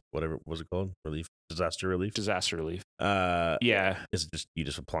help, whatever was it called? Disaster relief. Disaster relief. Yeah. Is it just you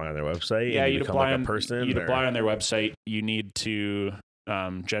just apply on their website? Yeah, and you'd become apply like on a person. You'd or- apply on their website. You need to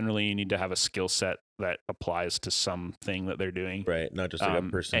generally you need to have a skill set that applies to something that they're doing. Right, not just like a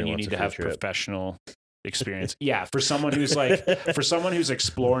person. And who you wants need a to free have trip. professional experience. Yeah, for someone who's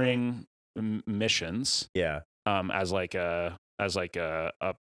exploring missions, Yeah. as like a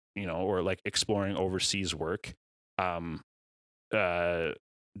you know, or like exploring overseas work,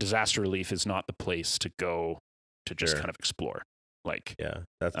 disaster relief is not the place to go to just Sure. kind of explore. Like, Yeah,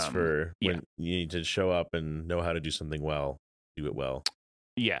 that's for yeah. when you need to show up and know how to do something well, do it well.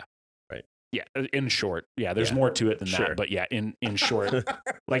 yeah. Right. Yeah. In short, yeah, there's Yeah. more to it than Sure. that. But yeah, in short,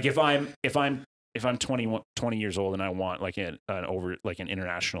 like if I'm 20 years old and I want like an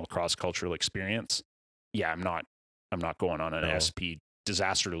international cross-cultural experience, yeah, I'm not going on an No. SP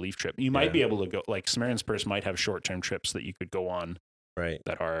disaster relief trip. You might Yeah. be able to go, like Samaritan's Purse might have short-term trips that you could go on Right.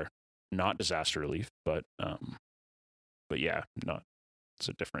 that are not disaster relief, but yeah, it's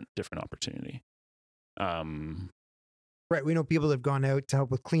a different opportunity. Right. We know people that have gone out to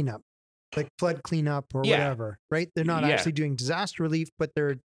help with cleanup, like flood cleanup or Yeah. whatever. Right. They're not Yeah. actually doing disaster relief, but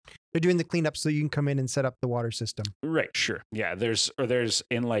they're doing the cleanup so you can come in and set up the water system. Right, sure. Yeah, there's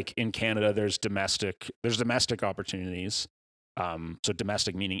in Canada there's domestic opportunities. So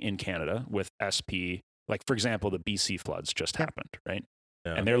domestic meaning in Canada with SP, like for example, the BC floods just Yeah. happened, right?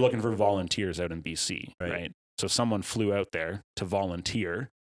 Yeah. And they're looking for volunteers out in BC, Right. right? So someone flew out there to volunteer,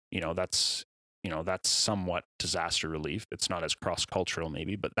 that's somewhat disaster relief. It's not as cross-cultural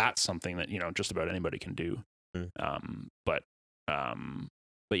maybe, but that's something that, just about anybody can do. Mm. But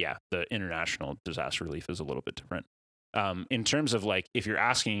yeah, the international disaster relief is a little bit different. In terms of like, if you're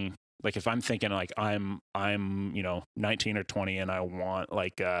asking, like, if I'm thinking like I'm 19 or 20 and I want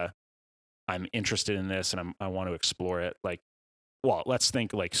like, I'm interested in this and I want to explore it. Like, well, let's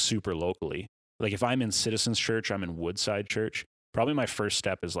think like super locally. Like if I'm in Citizens Church, I'm in Woodside Church. Probably my first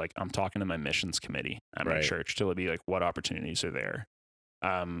step is like, I'm talking to my missions committee at my Right. church to be like, what opportunities are there?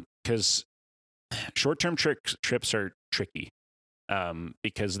 Because short-term trips are tricky,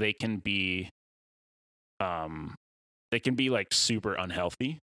 because they can be like super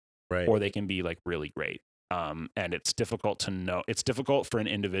unhealthy, Right. or they can be like really great. And it's difficult to know. It's difficult for an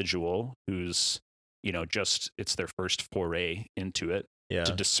individual who's, it's their first foray into it Yeah.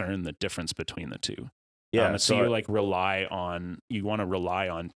 to discern the difference between the two. Yeah. And so you want to rely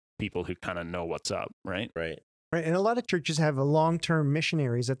on people who kind of know what's up, right? Right. Right. And a lot of churches have a long-term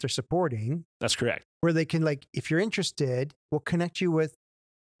missionaries that they're supporting, That's correct. where they can, like, if you're interested, we'll connect you with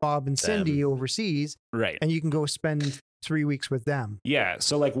Bob and Cindy overseas, Right. and you can go spend 3 weeks with them. Yeah.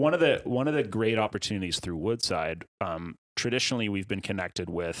 So like one of the great opportunities through Woodside, traditionally we've been connected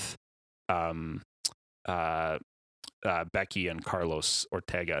with Becky and Carlos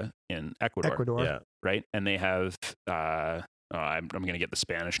Ortega in Ecuador. Yeah. Right. And they have I'm going to get the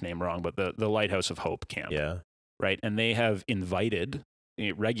Spanish name wrong, but the Lighthouse of Hope camp. Yeah. Right. And they have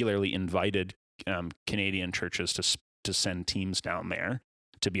regularly invited Canadian churches to send teams down there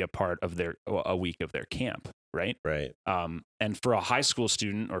to be a part of a week of their camp. Right. Right. And for a high school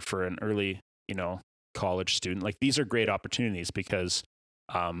student or for an early, college student, like, these are great opportunities because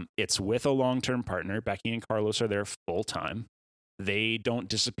it's with a long-term partner. Becky and Carlos are there full time. They don't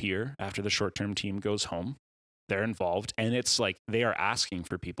disappear after the short-term team goes home. They're involved. And it's like they are asking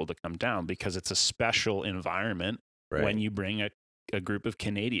for people to come down because it's a special environment. Right. When you bring a group of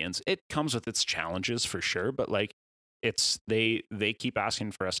Canadians. It comes with its challenges for sure, but like they keep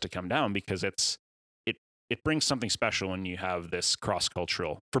asking for us to come down because it brings something special when you have this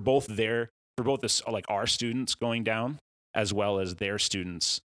cross-cultural for both this, like, our students going down as well as their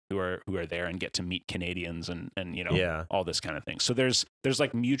students who are there and get to meet Canadians and all this kind of thing. So there's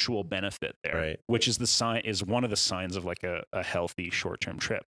like mutual benefit there, Right. which is one of the signs of like a healthy short-term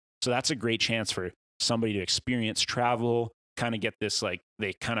trip. So that's a great chance for somebody to experience travel, kind of get this, like,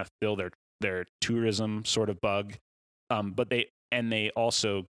 they kind of fill their tourism sort of bug. But they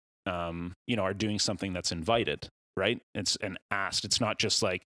also are doing something that's invited, right? It's an asked. It's not just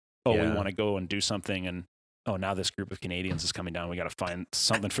like, we want to go and do something, and now this group of Canadians is coming down. We got to find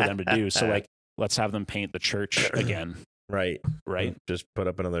something for them to do. So like, let's have them paint the church again. Right. Just put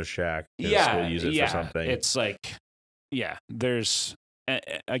up another shack. We'll use it for something. It's like, there's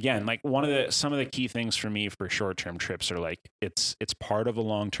again, like, some of the key things for me for short-term trips are like, it's part of a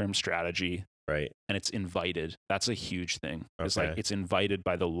long-term strategy. Right. And it's invited. That's a huge thing. It's Okay. like, it's invited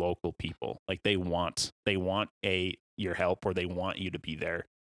by the local people. Like, they want your help, or they want you to be there.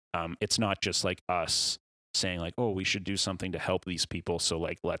 It's not just like us saying like, we should do something to help these people. So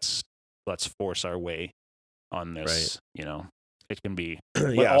like, let's force our way on this. Right. It can be,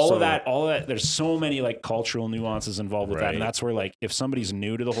 Yeah, all of that. There's so many like cultural nuances involved with that. Right. And that's where, like, if somebody's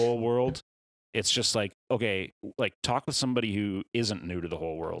new to the whole world, it's just like, okay, like, talk with somebody who isn't new to the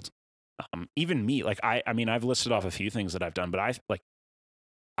whole world. Even me, like, I mean, I've listed off a few things that I've done, but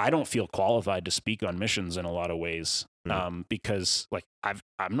I don't feel qualified to speak on missions in a lot of ways. Because like,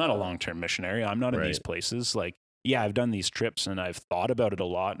 I'm not a long-term missionary. I'm not in these places. Like, I've done these trips and I've thought about it a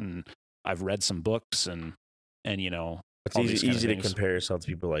lot, and I've read some books and it's easy to compare yourself to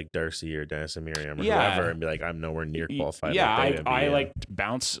people like Darcy or Dennis and Miriam or Yeah. whoever and be like, I'm nowhere near qualified. Yeah, like they would be I in. like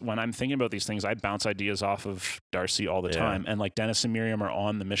bounce when I'm thinking about these things. I bounce ideas off of Darcy all the time, and like, Dennis and Miriam are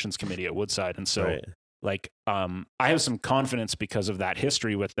on the missions committee at Woodside, and so Right. like, I have some confidence because of that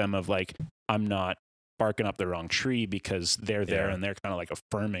history with them of like, I'm not barking up the wrong tree because they're there and they're kind of like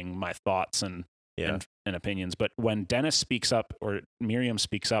affirming my thoughts and opinions. But when Dennis speaks up or Miriam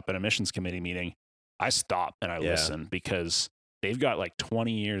speaks up at a missions committee meeting, I stop and I listen, because they've got like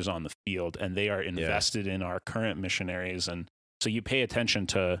 20 years on the field and they are invested in our current missionaries. And so you pay attention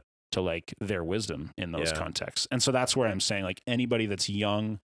to like their wisdom in those contexts. And so that's where I'm saying, like, anybody that's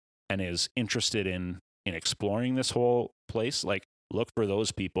young and is interested in exploring this whole place, like, look for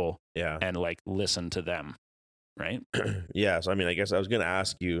those people and like, listen to them. Right. So I mean, I guess I was going to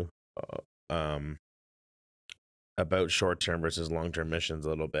ask you about short-term versus long-term missions a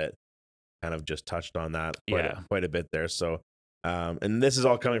little bit. Kind of just touched on that quite a bit there. So, and this is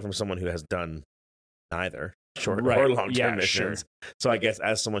all coming from someone who has done neither short or long-term missions. Sure. So I guess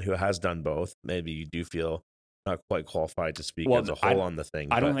as someone who has done both, maybe you do feel not quite qualified to speak as a whole on the thing.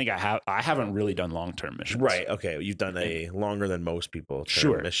 I don't think I have. I haven't really done long-term missions. Right. Okay. You've done a longer than most people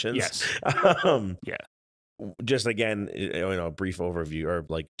missions. Yes. Just again, a brief overview or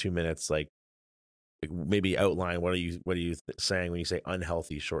like 2 minutes, like maybe outline what are you saying when you say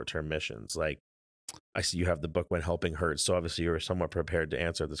unhealthy short-term missions? Like, I see you have the book When Helping Hurts, so obviously you were somewhat prepared to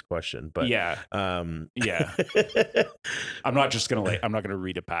answer this question. But yeah, I'm not gonna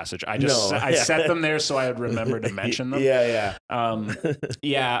read a passage. I set them there so I would remember to mention them. Yeah.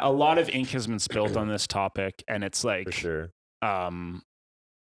 Yeah, a lot of ink has been spilled on this topic, and it's like, For sure.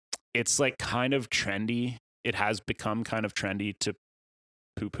 it's like kind of trendy. It has become kind of trendy to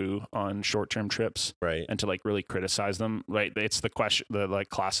poo-poo on short-term trips, Right. and to like really criticize them. Right? It's the question, the like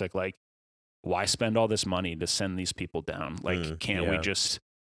classic, like, why spend all this money to send these people down? Like, can't we just,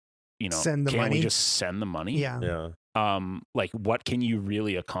 Send the can't money? we just send the money? Yeah. Like, what can you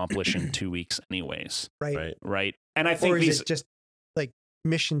really accomplish in 2 weeks anyways? Right. And I think Or is it just like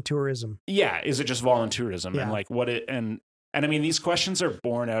mission tourism? Yeah. Is it just volunteerism? Yeah. And like and I mean, these questions are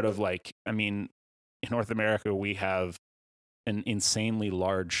born out of like, I mean, in North America, we have an insanely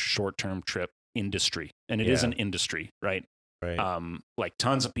large short-term trip industry, and it is an industry, right? Right. Like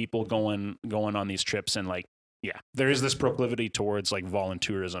tons of people going on these trips, and like, yeah, there is this proclivity towards like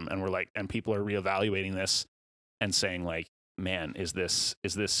volunteerism, and we're like, and people are reevaluating this and saying like, man, is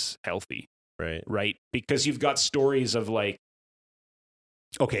this healthy? Right. Because you've got stories of like,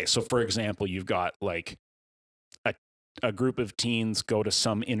 okay, so for example, you've got like a group of teens go to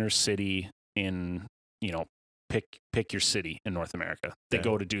some inner city in, pick your city in North America. They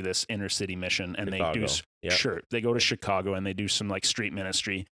go to do this inner city mission, and Chicago. they go to Chicago, and they do some like street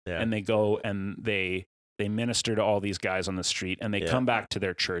ministry, and they go and they minister to all these guys on the street, and they come back to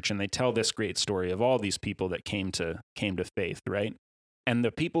their church, and they tell this great story of all these people that came to faith, right? And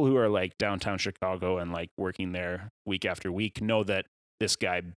the people who are like downtown Chicago and like working there week after week know that this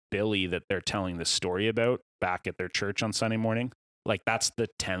guy Billy that they're telling this story about back at their church on Sunday morning, like that's the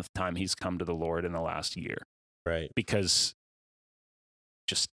 10th time he's come to the Lord in the last year. Right. Because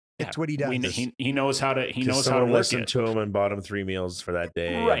just it's what he does. He knows how to work listened it. to him and bought him 3 meals for that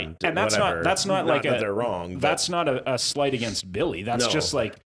day. Right. And that's not like that they're wrong. That's not a slight against Billy. That's just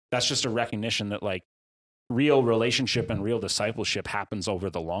like, that's just a recognition that like real relationship and real discipleship happens over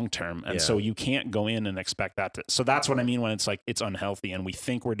the long term. And so you can't go in and expect that so that's what I mean when it's like, it's unhealthy and we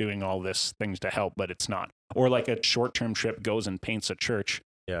think we're doing all this things to help, but it's not. Or like a short-term trip goes and paints a church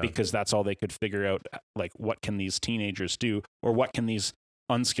because that's all they could figure out. Like, what can these teenagers do? Or what can these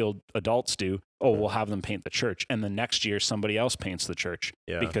unskilled adults do? Oh, we'll have them paint the church. And the next year somebody else paints the church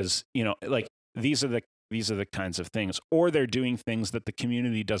because, like these are the kinds of things. Or they're doing things that the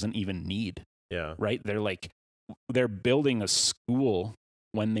community doesn't even need. Yeah. Right. They're building a school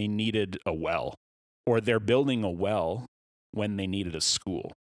when they needed a well, or they're building a well when they needed a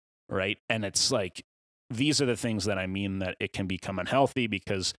school. Right. And it's like, these are the things that I mean that it can become unhealthy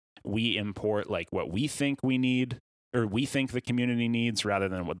because we import like what we think we need, or we think the community needs, rather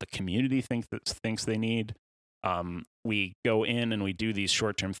than what the community thinks they need. We go in and we do these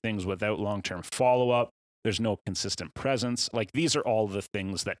short-term things without long-term follow-up. There's no consistent presence. Like, these are all the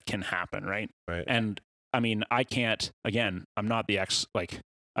things that can happen, right? Right. And I mean, I'm not the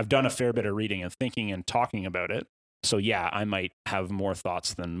I've done a fair bit of reading and thinking and talking about it. So yeah, I might have more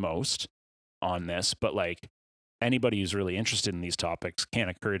thoughts than most on this, but like, anybody who's really interested in these topics, can't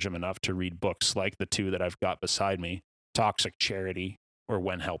encourage them enough to read books like the 2 that I've got beside me, Toxic Charity or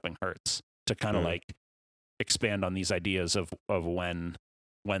When Helping Hurts, to kind of like expand on these ideas of when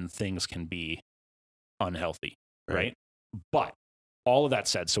things can be unhealthy, right? But all of that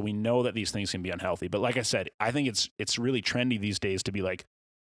said, so we know that these things can be unhealthy, but like I said, I think it's really trendy these days to be like,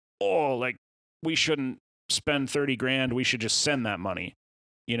 oh, like we shouldn't spend 30 grand, we should just send that money,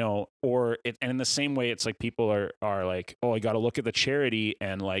 and in the same way, it's like people are like, oh, I got to look at the charity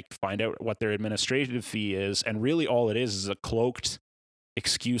and like find out what their administrative fee is, and really all it is a cloaked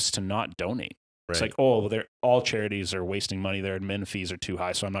excuse to not donate. Right. It's like, oh, well, all charities are wasting money, their admin fees are too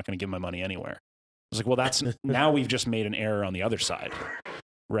high, so I'm not going to give my money anywhere. It's like, well, that's now we've just made an error on the other side,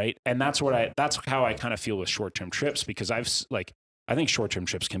 right? And that's how I kind of feel with short-term trips, because I think short-term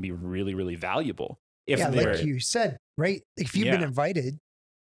trips can be really, really valuable if like you said, right? If you've been invited,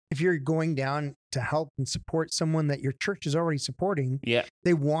 if you're going down to help and support someone that your church is already supporting,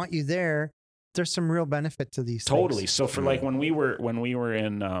 they want you there. There's some real benefit to these totally things. So for like when we were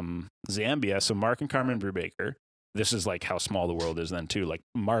in Zambia, so Mark and Carmen Brubaker. This is like how small the world is then too. Like,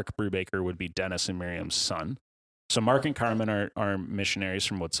 Mark Brubaker would be Dennis and Miriam's son. So Mark and Carmen are missionaries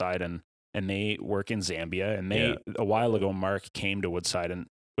from Woodside, and they work in Zambia. And a while ago, Mark came to Woodside and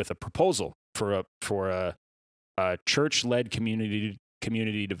with a proposal for a church-led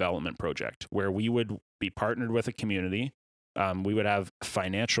community development project where we would be partnered with a community. We would have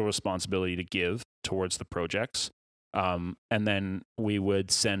financial responsibility to give towards the projects. And then we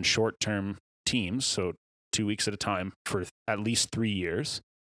would send short-term teams, so 2 weeks at a time for at least 3 years.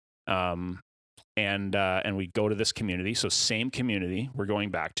 And and we go to this community. So same community we're going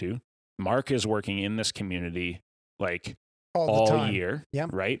back to. Mark is working in this community like all the time. year, Yeah.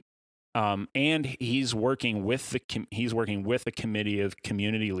 right? And he's working with a committee of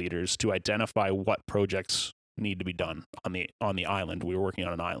community leaders to identify what projects need to be done on the island. We were working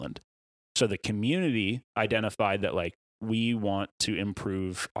on an island. So the community identified that like we want to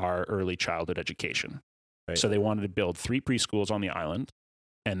improve our early childhood education. Right. So they wanted to build 3 preschools on the island,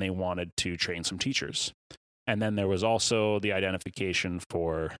 and they wanted to train some teachers. And then there was also the identification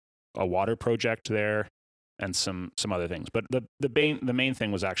for a water project there and some other things. But the main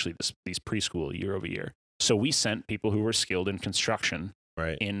thing was actually these preschool year over year. So we sent people who were skilled in construction,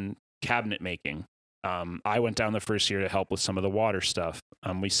 Right. in cabinet making. I went down the first year to help with some of the water stuff.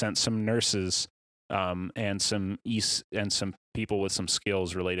 We sent some nurses and some people with some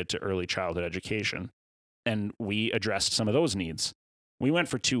skills related to early childhood education. And we addressed some of those needs. We went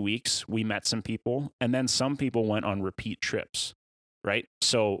for 2 weeks. We met some people, and then some people went on repeat trips, right?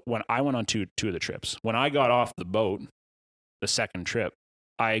 So when I went on two of the trips, when I got off the boat, the second trip,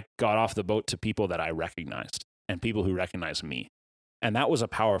 I got off the boat to people that I recognized and people who recognized me. And that was a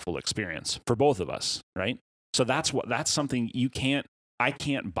powerful experience for both of us, right? So that's something I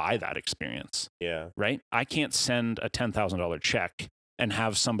can't buy that experience, Yeah. right? I can't send a $10,000 check and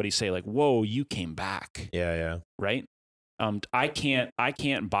have somebody say like, "Whoa, you came back." Yeah. Yeah. Right? I can't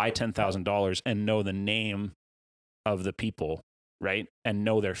buy $10,000 and know the name of the people, right? And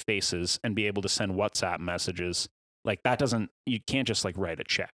know their faces and be able to send WhatsApp messages. Like you can't just like write a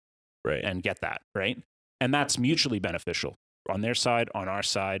check Right. and get that, right? And that's mutually beneficial on their side, on our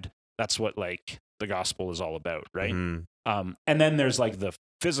side. That's what like the gospel is all about, right? Mhm. And then there's like the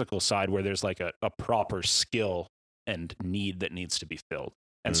physical side where there's like a proper skill and need that needs to be filled.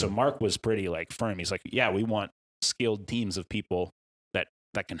 And so Mark was pretty like firm. He's like, yeah, we want skilled teams of people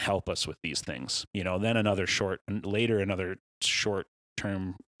that can help us with these things. You know, then another short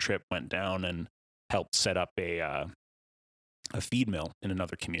term trip went down and helped set up a feed mill in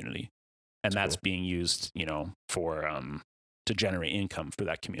another community. And that's cool. being used, you know, for to generate income for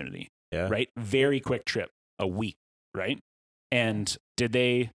that community. Yeah. Right? Very quick trip, a week, right? And did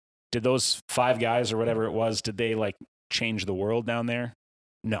those 5 guys or whatever it was, did they like change the world down there?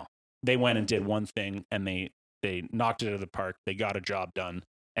 No. They went and did one thing, and they knocked it out of the park. They got a job done,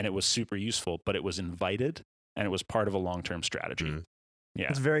 and it was super useful, but it was invited and it was part of a long-term strategy. Mm. Yeah.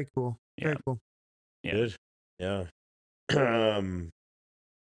 It's very cool. Very Yeah. cool. Yeah. Good. Yeah.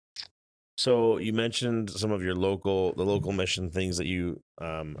 So you mentioned some of the local mission things that you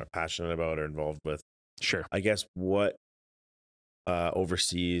are passionate about or involved with. Sure. I guess what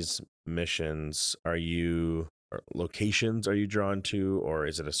overseas missions or locations are you drawn to, or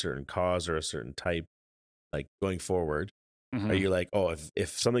is it a certain cause or a certain type? Like going forward, Mhm. are you like, oh, if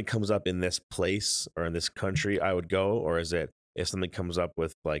something comes up in this place or in this country, I would go, or is it if something comes up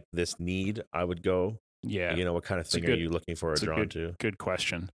with like this need, I would go? Yeah. You know, what kind of It's a thing are good- you looking for or It's a drawn to? good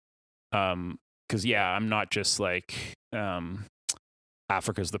question. 'Cause yeah, I'm not just like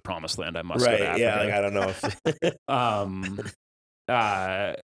Africa's the promised land. I must go to Right. Africa. Yeah. Like, I don't know if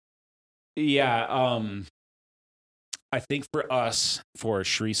I think for us, for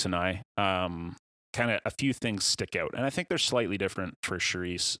Charisse and I, kind of a few things stick out, and I think they're slightly different for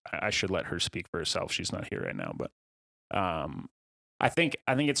Charisse. I should let her speak for herself. She's not here right now, but I think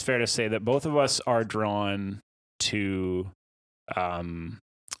it's fair to say that both of us are drawn to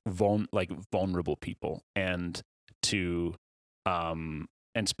vulnerable people, and to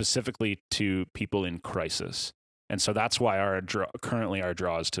and specifically to people in crisis. And so that's why currently our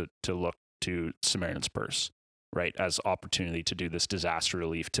draw is to look to Samaritan's Purse, right, as opportunity to do this disaster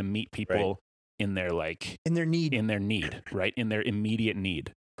relief, to meet people in their need, right, in their immediate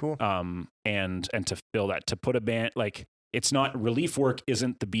need. Cool. And to fill that, to put a band, like, it's not, relief work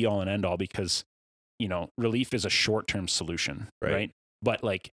isn't the be all and end all, because, you know, relief is a short-term solution, right? But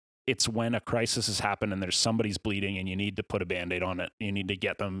like, it's when a crisis has happened and there's somebody's bleeding and you need to put a Band-Aid on it. You need to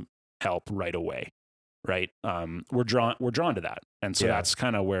get them help right away. Right. We're drawn to that. And so that's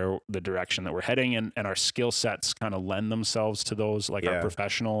kind of where the direction that we're heading, and our skill sets kind of lend themselves to those, like our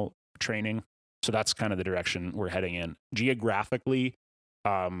professional training. So that's kind of the direction we're heading in. Geographically,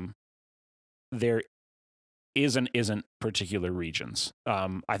 there isn't particular regions.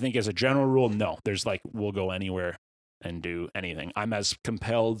 I think as a general rule, no, there's like, we'll go anywhere and do anything. I'm as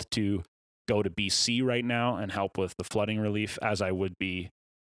compelled to go to BC right now and help with the flooding relief as I would be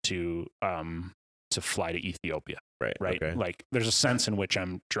to fly to Ethiopia. Right. Okay. Like, there's a sense in which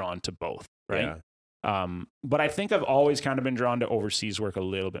I'm drawn to both. Right. Yeah. But I think I've always kind of been drawn to overseas work a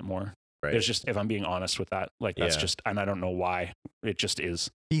little bit more. Right. There's just, if I'm being honest with that, like that's Yeah. just, and I don't know why, it just is.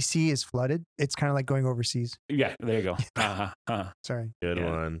 BC is flooded. It's kind of like going overseas. Yeah, there you go. Sorry. Good Yeah.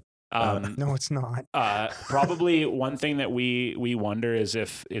 one. No, it's not. Probably one thing that we wonder is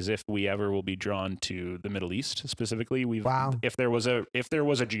if we ever will be drawn to the Middle East specifically. Wow. If there was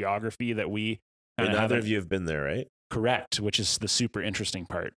a geography that we Neither haven't- of you have been there, right? correct, which is the super interesting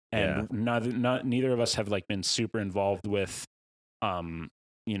part, and neither of us have like been super involved with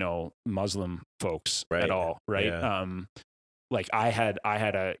Muslim folks Right. at all, right? Yeah. Like I had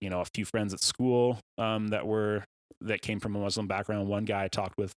a a few friends at school that came from a Muslim background. One guy I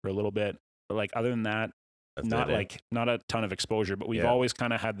talked with for a little bit, but like other than that, That's not it, eh? like not a ton of exposure. But we've Yeah. always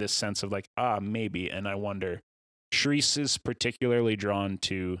kind of had this sense of like maybe, and I wonder. Sharice is particularly drawn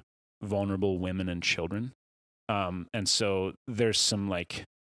to vulnerable women and children, and so there's some like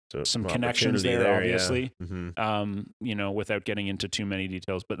So some connections there, obviously. Yeah. Mm-hmm. Without getting into too many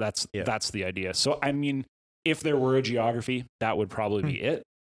details, but that's Yeah. the idea. So, I mean, if there were a geography, that would probably be it.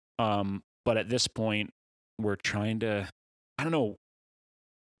 But at this point, we're trying to, I don't know,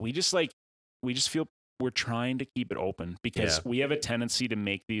 we just feel we're trying to keep it open because we have a tendency to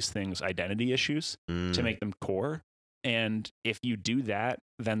make these things identity issues, to make them core. And if you do that,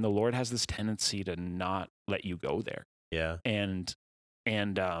 then the Lord has this tendency to not let you go there. Yeah. And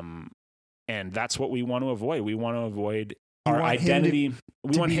that's what we want to avoid. We want to avoid You our want him to- identity.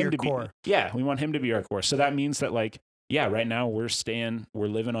 We want be him your to core. be, we want him to be our core. So that means that like, right now we're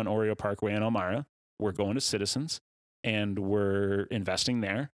living on Oreo Parkway in Elmira. We're going to Citizens and we're investing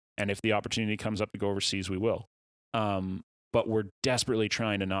there. And if the opportunity comes up to go overseas, we will. But we're desperately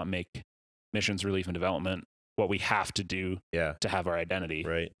trying to not make missions, relief, and development what we have to do Yeah. to have our identity,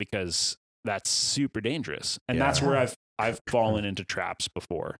 Right. because that's super dangerous. And Yeah. that's where I've fallen into traps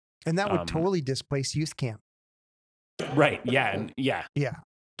before. And that would Um, totally displace youth camp. Right. Yeah. And Yeah.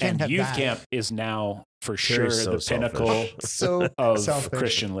 Can't and have youth that. camp is now for You're sure so the pinnacle selfish. So of selfish.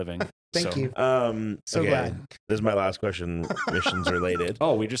 Christian living. Thank So- you. So Okay. glad. This is my last question, missions related.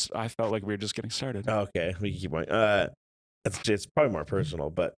 Oh, I felt like we were just getting started. Okay, we can keep going. It's probably more personal,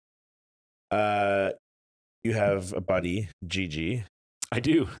 but you have a buddy, Gigi. I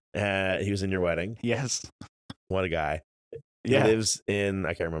do. He was in your wedding. Yes. What a guy. He Yeah. lives in,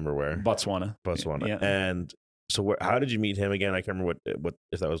 I can't remember where, Botswana. Botswana. Yeah. And so how did you meet him again? I can't remember what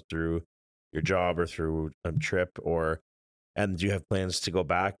if that was through your job or through a trip, and do you have plans to go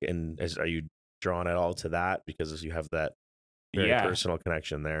back, and are you drawn at all to that because you have that very Yeah. personal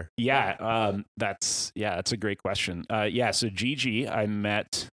connection there? Yeah. That's a great question. So Gigi, I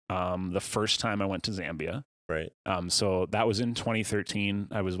met the first time I went to Zambia. Right. So that was in 2013.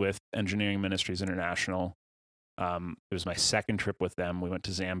 I was with Engineering Ministries International. It was my second trip with them. We went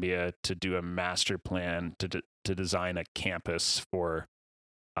to Zambia to do a master plan to design a campus for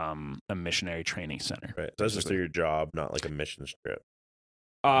a missionary training center. Right. So that's just through your job, not like a missions trip.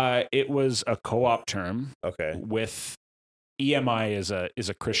 It was a co-op term Okay. with EMI is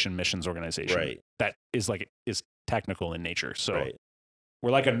a Christian missions organization Right. that is technical in nature. So Right.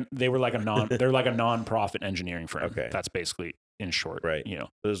 they're like a non-profit engineering firm. Okay. That's basically in short. Right.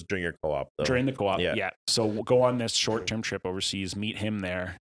 This is during your co-op though. During the co-op. Yeah. Yeah. So we'll go on this short-term trip overseas, meet him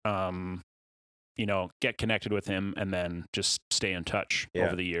there, get connected with him, and then just stay in touch Yeah.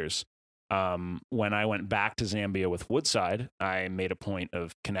 over the years. When I went back to Zambia with Woodside, I made a point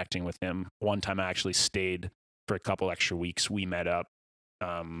of connecting with him. One time I actually stayed for a couple extra weeks. We met up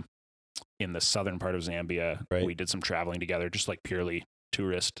in the southern part of Zambia. Right. We did some traveling together, just like purely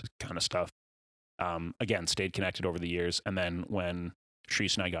tourist kind of stuff. Again, stayed connected over the years. And then when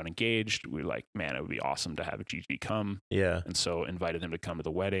Sharice and I got engaged, we were like, man, it would be awesome to have Gigi come. Yeah. And so invited him to come to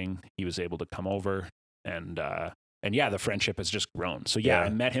the wedding. He was able to come over, and the friendship has just grown. So Yeah. I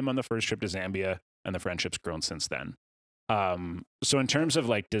met him on the first trip to Zambia, and the friendship's grown since then. So in terms of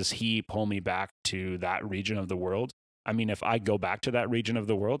like, does he pull me back to that region of the world? I mean, if I go back to that region of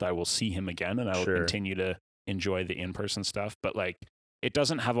the world, I will see him again, and I will Sure. continue to enjoy the in-person stuff. But like, it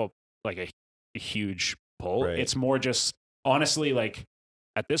doesn't have a huge pull. Right. It's more just, honestly, like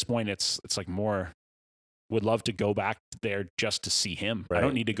at this point, it's like more would love to go back there just to see him. I Right.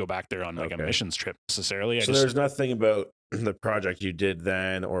 don't need to go back there on like a Okay. missions trip necessarily. So there's nothing about the project you did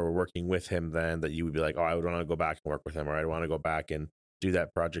then or working with him then that you would be like, oh, I would want to go back and work with him, or I want to go back and do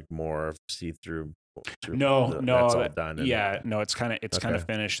that project more, see through. No, That's all done. and- it's kind of Okay.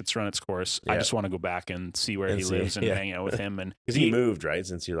 finished. It's run its course. I Yeah. just want to go back and see where And he see, lives and yeah. hang out with him. And Because he moved, right,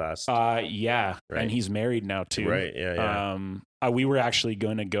 since you last. Right. Right. And he's married now too. Right. Yeah. Yeah. We were actually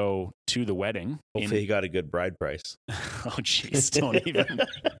going to go to the wedding. Hopefully, he got a good bride price. Oh, jeez, don't even.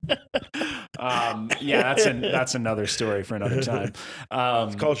 Yeah, that's another story for another time.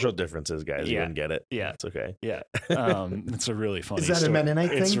 It's cultural differences, guys. You yeah, wouldn't get it. yeah. It's okay. Yeah. It's a really funny Is that story. a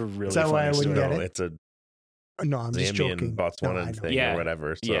Mennonite It's thing? a really Is that why I funny wouldn't story. get No, it? it's a No, I'm just joking. Zambian, No, I Botswana know. thing Yeah. or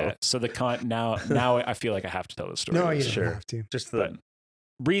whatever. So Yeah. So now I feel like I have to tell the story. No, you Sure. don't have to. just the But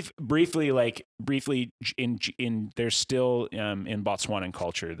briefly in there's still in Botswanan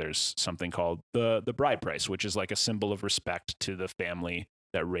culture there's something called the bride price, which is like a symbol of respect to the family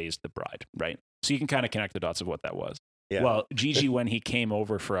that raised the bride, right? So you can kind of connect the dots of what that was. yeah. Well, Gigi, when he came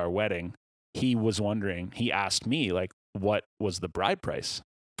over for our wedding, he was wondering, he asked me like, what was the bride price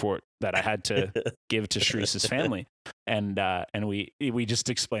for that I had to give to Sharice's family? And we just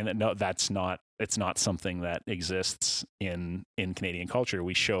explained that no, it's not something that exists in Canadian culture.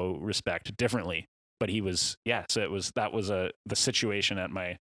 We show respect differently. But he was, so that was the situation at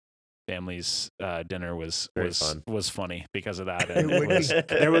my family's dinner was fun. funny because of that. It And would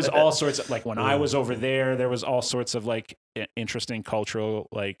be. there was all sorts of like when I Yeah. was over there was all sorts of like interesting cultural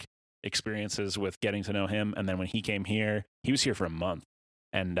like experiences with getting to know him. And then when he came here, he was here for a month,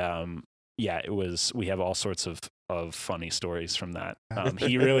 and we have all sorts of funny stories from that.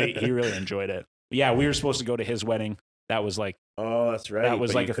 He really enjoyed it. Yeah, we were supposed to go to his wedding. That was like Oh, that's right. that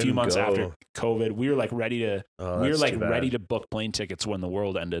was but like you a few couldn't months go. after COVID. We were like ready to Oh, we were that's like too bad. ready to book plane tickets when the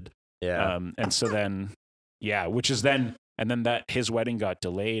world ended. Yeah. And so then, and then that his wedding got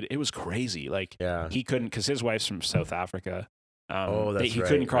delayed. It was crazy. Like yeah. he couldn't, cause his wife's from South Africa. That's he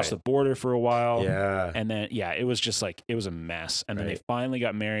couldn't cross the border for a while. Yeah. And then, it was just like, it was a mess. And then they Right. finally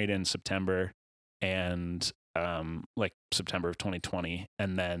got married in September and, like September of 2020.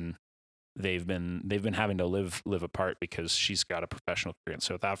 And then they've been having to live apart because she's got a professional career in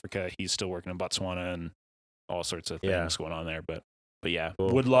South Africa. He's still working in Botswana and all sorts of things Yeah. going on there. But yeah,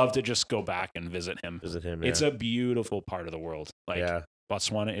 Cool. would love to just go back and visit him. Visit him. It's a beautiful part of the world. Like yeah.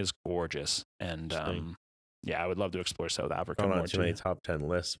 Botswana is gorgeous. And, Interesting. I would love to explore South Africa Not more on too too. many top 10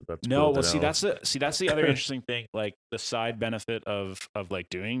 lists. But that's No, cool to well, see, know. that's the other interesting thing. Like the side benefit of like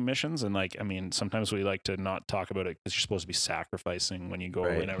doing missions, and like, I mean, sometimes we like to not talk about it because you're supposed to be sacrificing when you go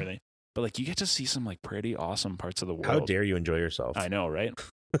Right. and everything. But like, you get to see some like pretty awesome parts of the world. How dare you enjoy yourself? I know, right?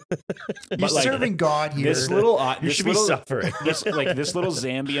 You're But, like, serving God here. This little, You this should little, be suffering. this little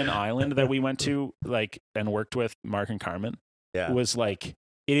Zambian island that we went to, like, and worked with Mark and Carmen, Yeah. was like,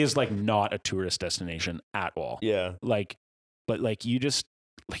 it is like not a tourist destination at all. Yeah. Like, but like you just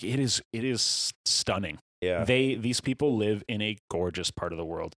like it is stunning. Yeah. These people live in a gorgeous part of the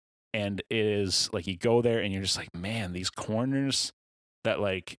world, and it is like you go there and you're just like, man, these corners that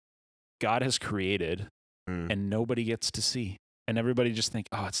like God has created Mm. and nobody gets to see, and everybody just think,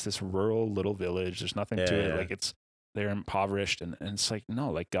 oh, it's this rural little village. There's nothing to it. Yeah. Like they're impoverished, and it's like, no,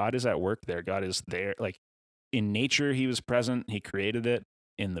 like God is at work there. God is there. Like in nature, He was present. He created it.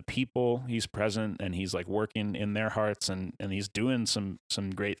 In the people, He's present, and He's like working in their hearts, and He's doing some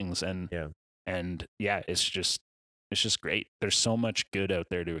great things. And it's just great. There's so much good out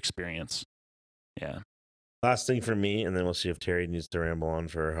there to experience. Yeah. Last thing for me, and then we'll see if Terry needs to ramble on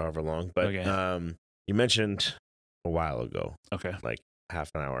for however long. But Okay. You mentioned a while ago, Okay. like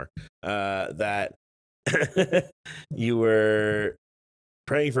half an hour, that you were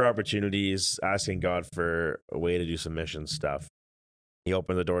praying for opportunities, asking God for a way to do some mission stuff. He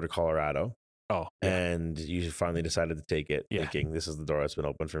opened the door to Colorado, Oh, and you finally decided to take it, Yeah. thinking this is the door that's been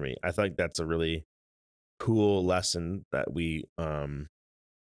opened for me. I think that's a really cool lesson that we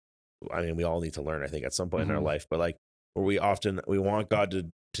we all need to learn, I think, at some point in our Mhm. life. But like where we want God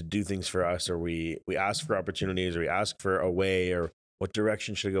to do things for us, or we ask for opportunities, or we ask for a way, or what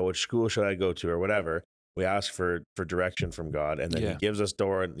direction should I go, which school should I go to, or whatever. We ask for direction from God, and then Yeah. He gives us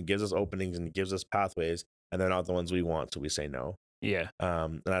door, and He gives us openings, and He gives us pathways, and they're not the ones we want, so we say no. Yeah.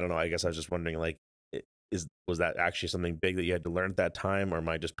 And I don't know. I guess I was just wondering, like, was that actually something big that you had to learn at that time, or am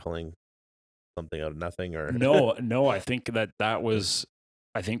I just pulling something out of nothing? Or No, I think that was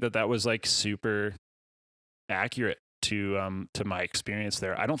like super accurate to my experience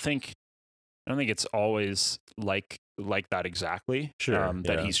there. I don't think it's always like that exactly. Sure,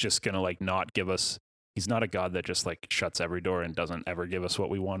 That yeah. He's just gonna like not give us. He's not a God that just like shuts every door and doesn't ever give us what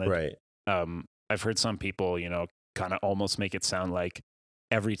we wanted. right? I've heard some people, kind of almost make it sound like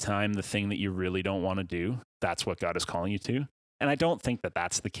every time the thing that you really don't want to do, that's what God is calling you to. And I don't think that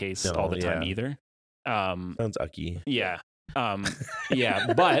that's the case No, all the time yeah. either. Sounds ucky. Yeah.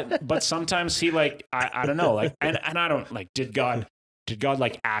 Yeah. But sometimes He like, I don't know, like, and I don't like, did God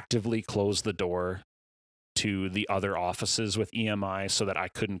like actively close the door to the other offices with EMI so that I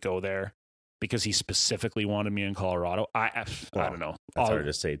couldn't go there because He specifically wanted me in Colorado? I don't know. That's hard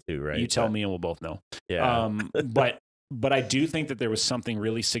to say too, right? You tell But, me and we'll both know. Yeah. But but I do think that there was something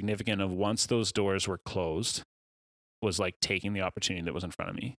really significant of once those doors were closed, was like taking the opportunity that was in front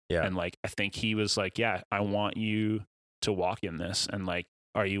of me. Yeah. And like, I think he was like, yeah, I want you to walk in this. And like,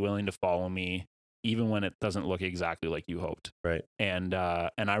 are you willing to follow me even when it doesn't look exactly like you hoped? Right. And I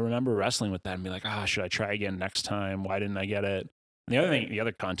remember wrestling with that and be like, should I try again next time? Why didn't I get it? And the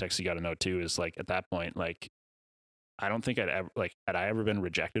other context you got to know too, is like at that point, like, I don't think had I ever been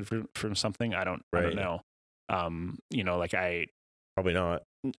rejected from something? I don't know. Like probably not.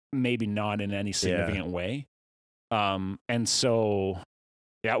 Maybe not in any significant way. And so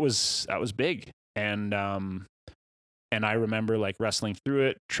that was big. And I remember like wrestling through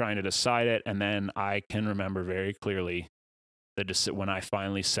it, trying to decide it. And then I can remember very clearly when I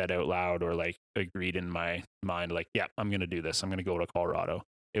finally said out loud or like agreed in my mind, like, yeah, I'm going to do this. I'm going to go to Colorado.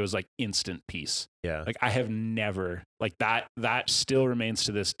 It was like instant peace. Yeah. Like I have never like that still remains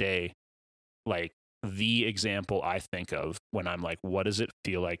to this day, like the example I think of when I'm like, what does it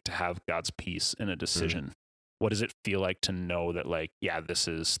feel like to have God's peace in a decision? What does it feel like to know that like, yeah, this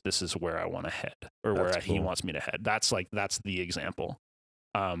is where I want to head or where he wants me to head? That's the example.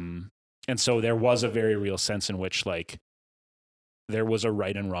 And so there was a very real sense in which like there was a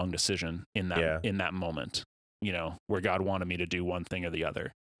right and wrong decision in that moment, where God wanted me to do one thing or the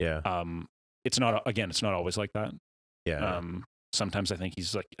other. Yeah. It's not always like that. Yeah. Sometimes I think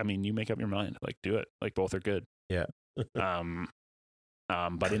he's like, I mean, you make up your mind, like do it. Like both are good. Yeah.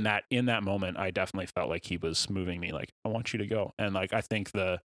 But in that moment, I definitely felt like he was moving me, like, I want you to go. And like, I think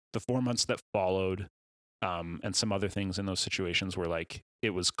the 4 months that followed, and some other things in those situations were like, it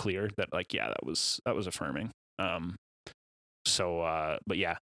was clear that like, yeah, that was affirming. But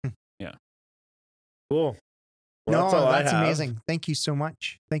yeah. Yeah. Cool. Well, that's amazing. Thank you so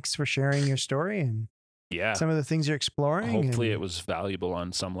much. Thanks for sharing your story and some of the things you're exploring. Hopefully it was valuable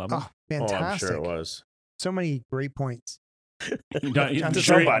on some level. Oh, fantastic. I'm sure it was. So many great points. To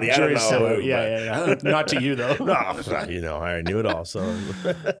somebody, I don't know. Yeah. Not to you though. No, I already knew it all. So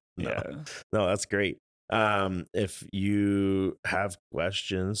no, that's great. If you have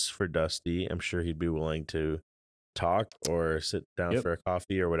questions for Dusty, I'm sure he'd be willing to talk or sit down for a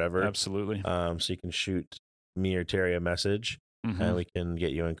coffee or whatever. Absolutely. So you can shoot me or Terry a message, and we can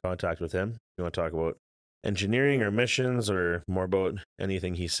get you in contact with him. If you want to talk about engineering or missions or more about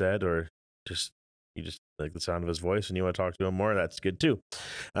anything he said, or you just like the sound of his voice and you want to talk to him more, that's good too.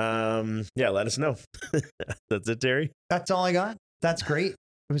 Let us know. That's it, Terry. That's all I got. That's great.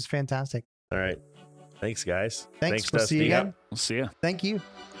 It was fantastic. All right. Thanks, guys. Thanks. Dusty. See you again. We'll see you. Thank you.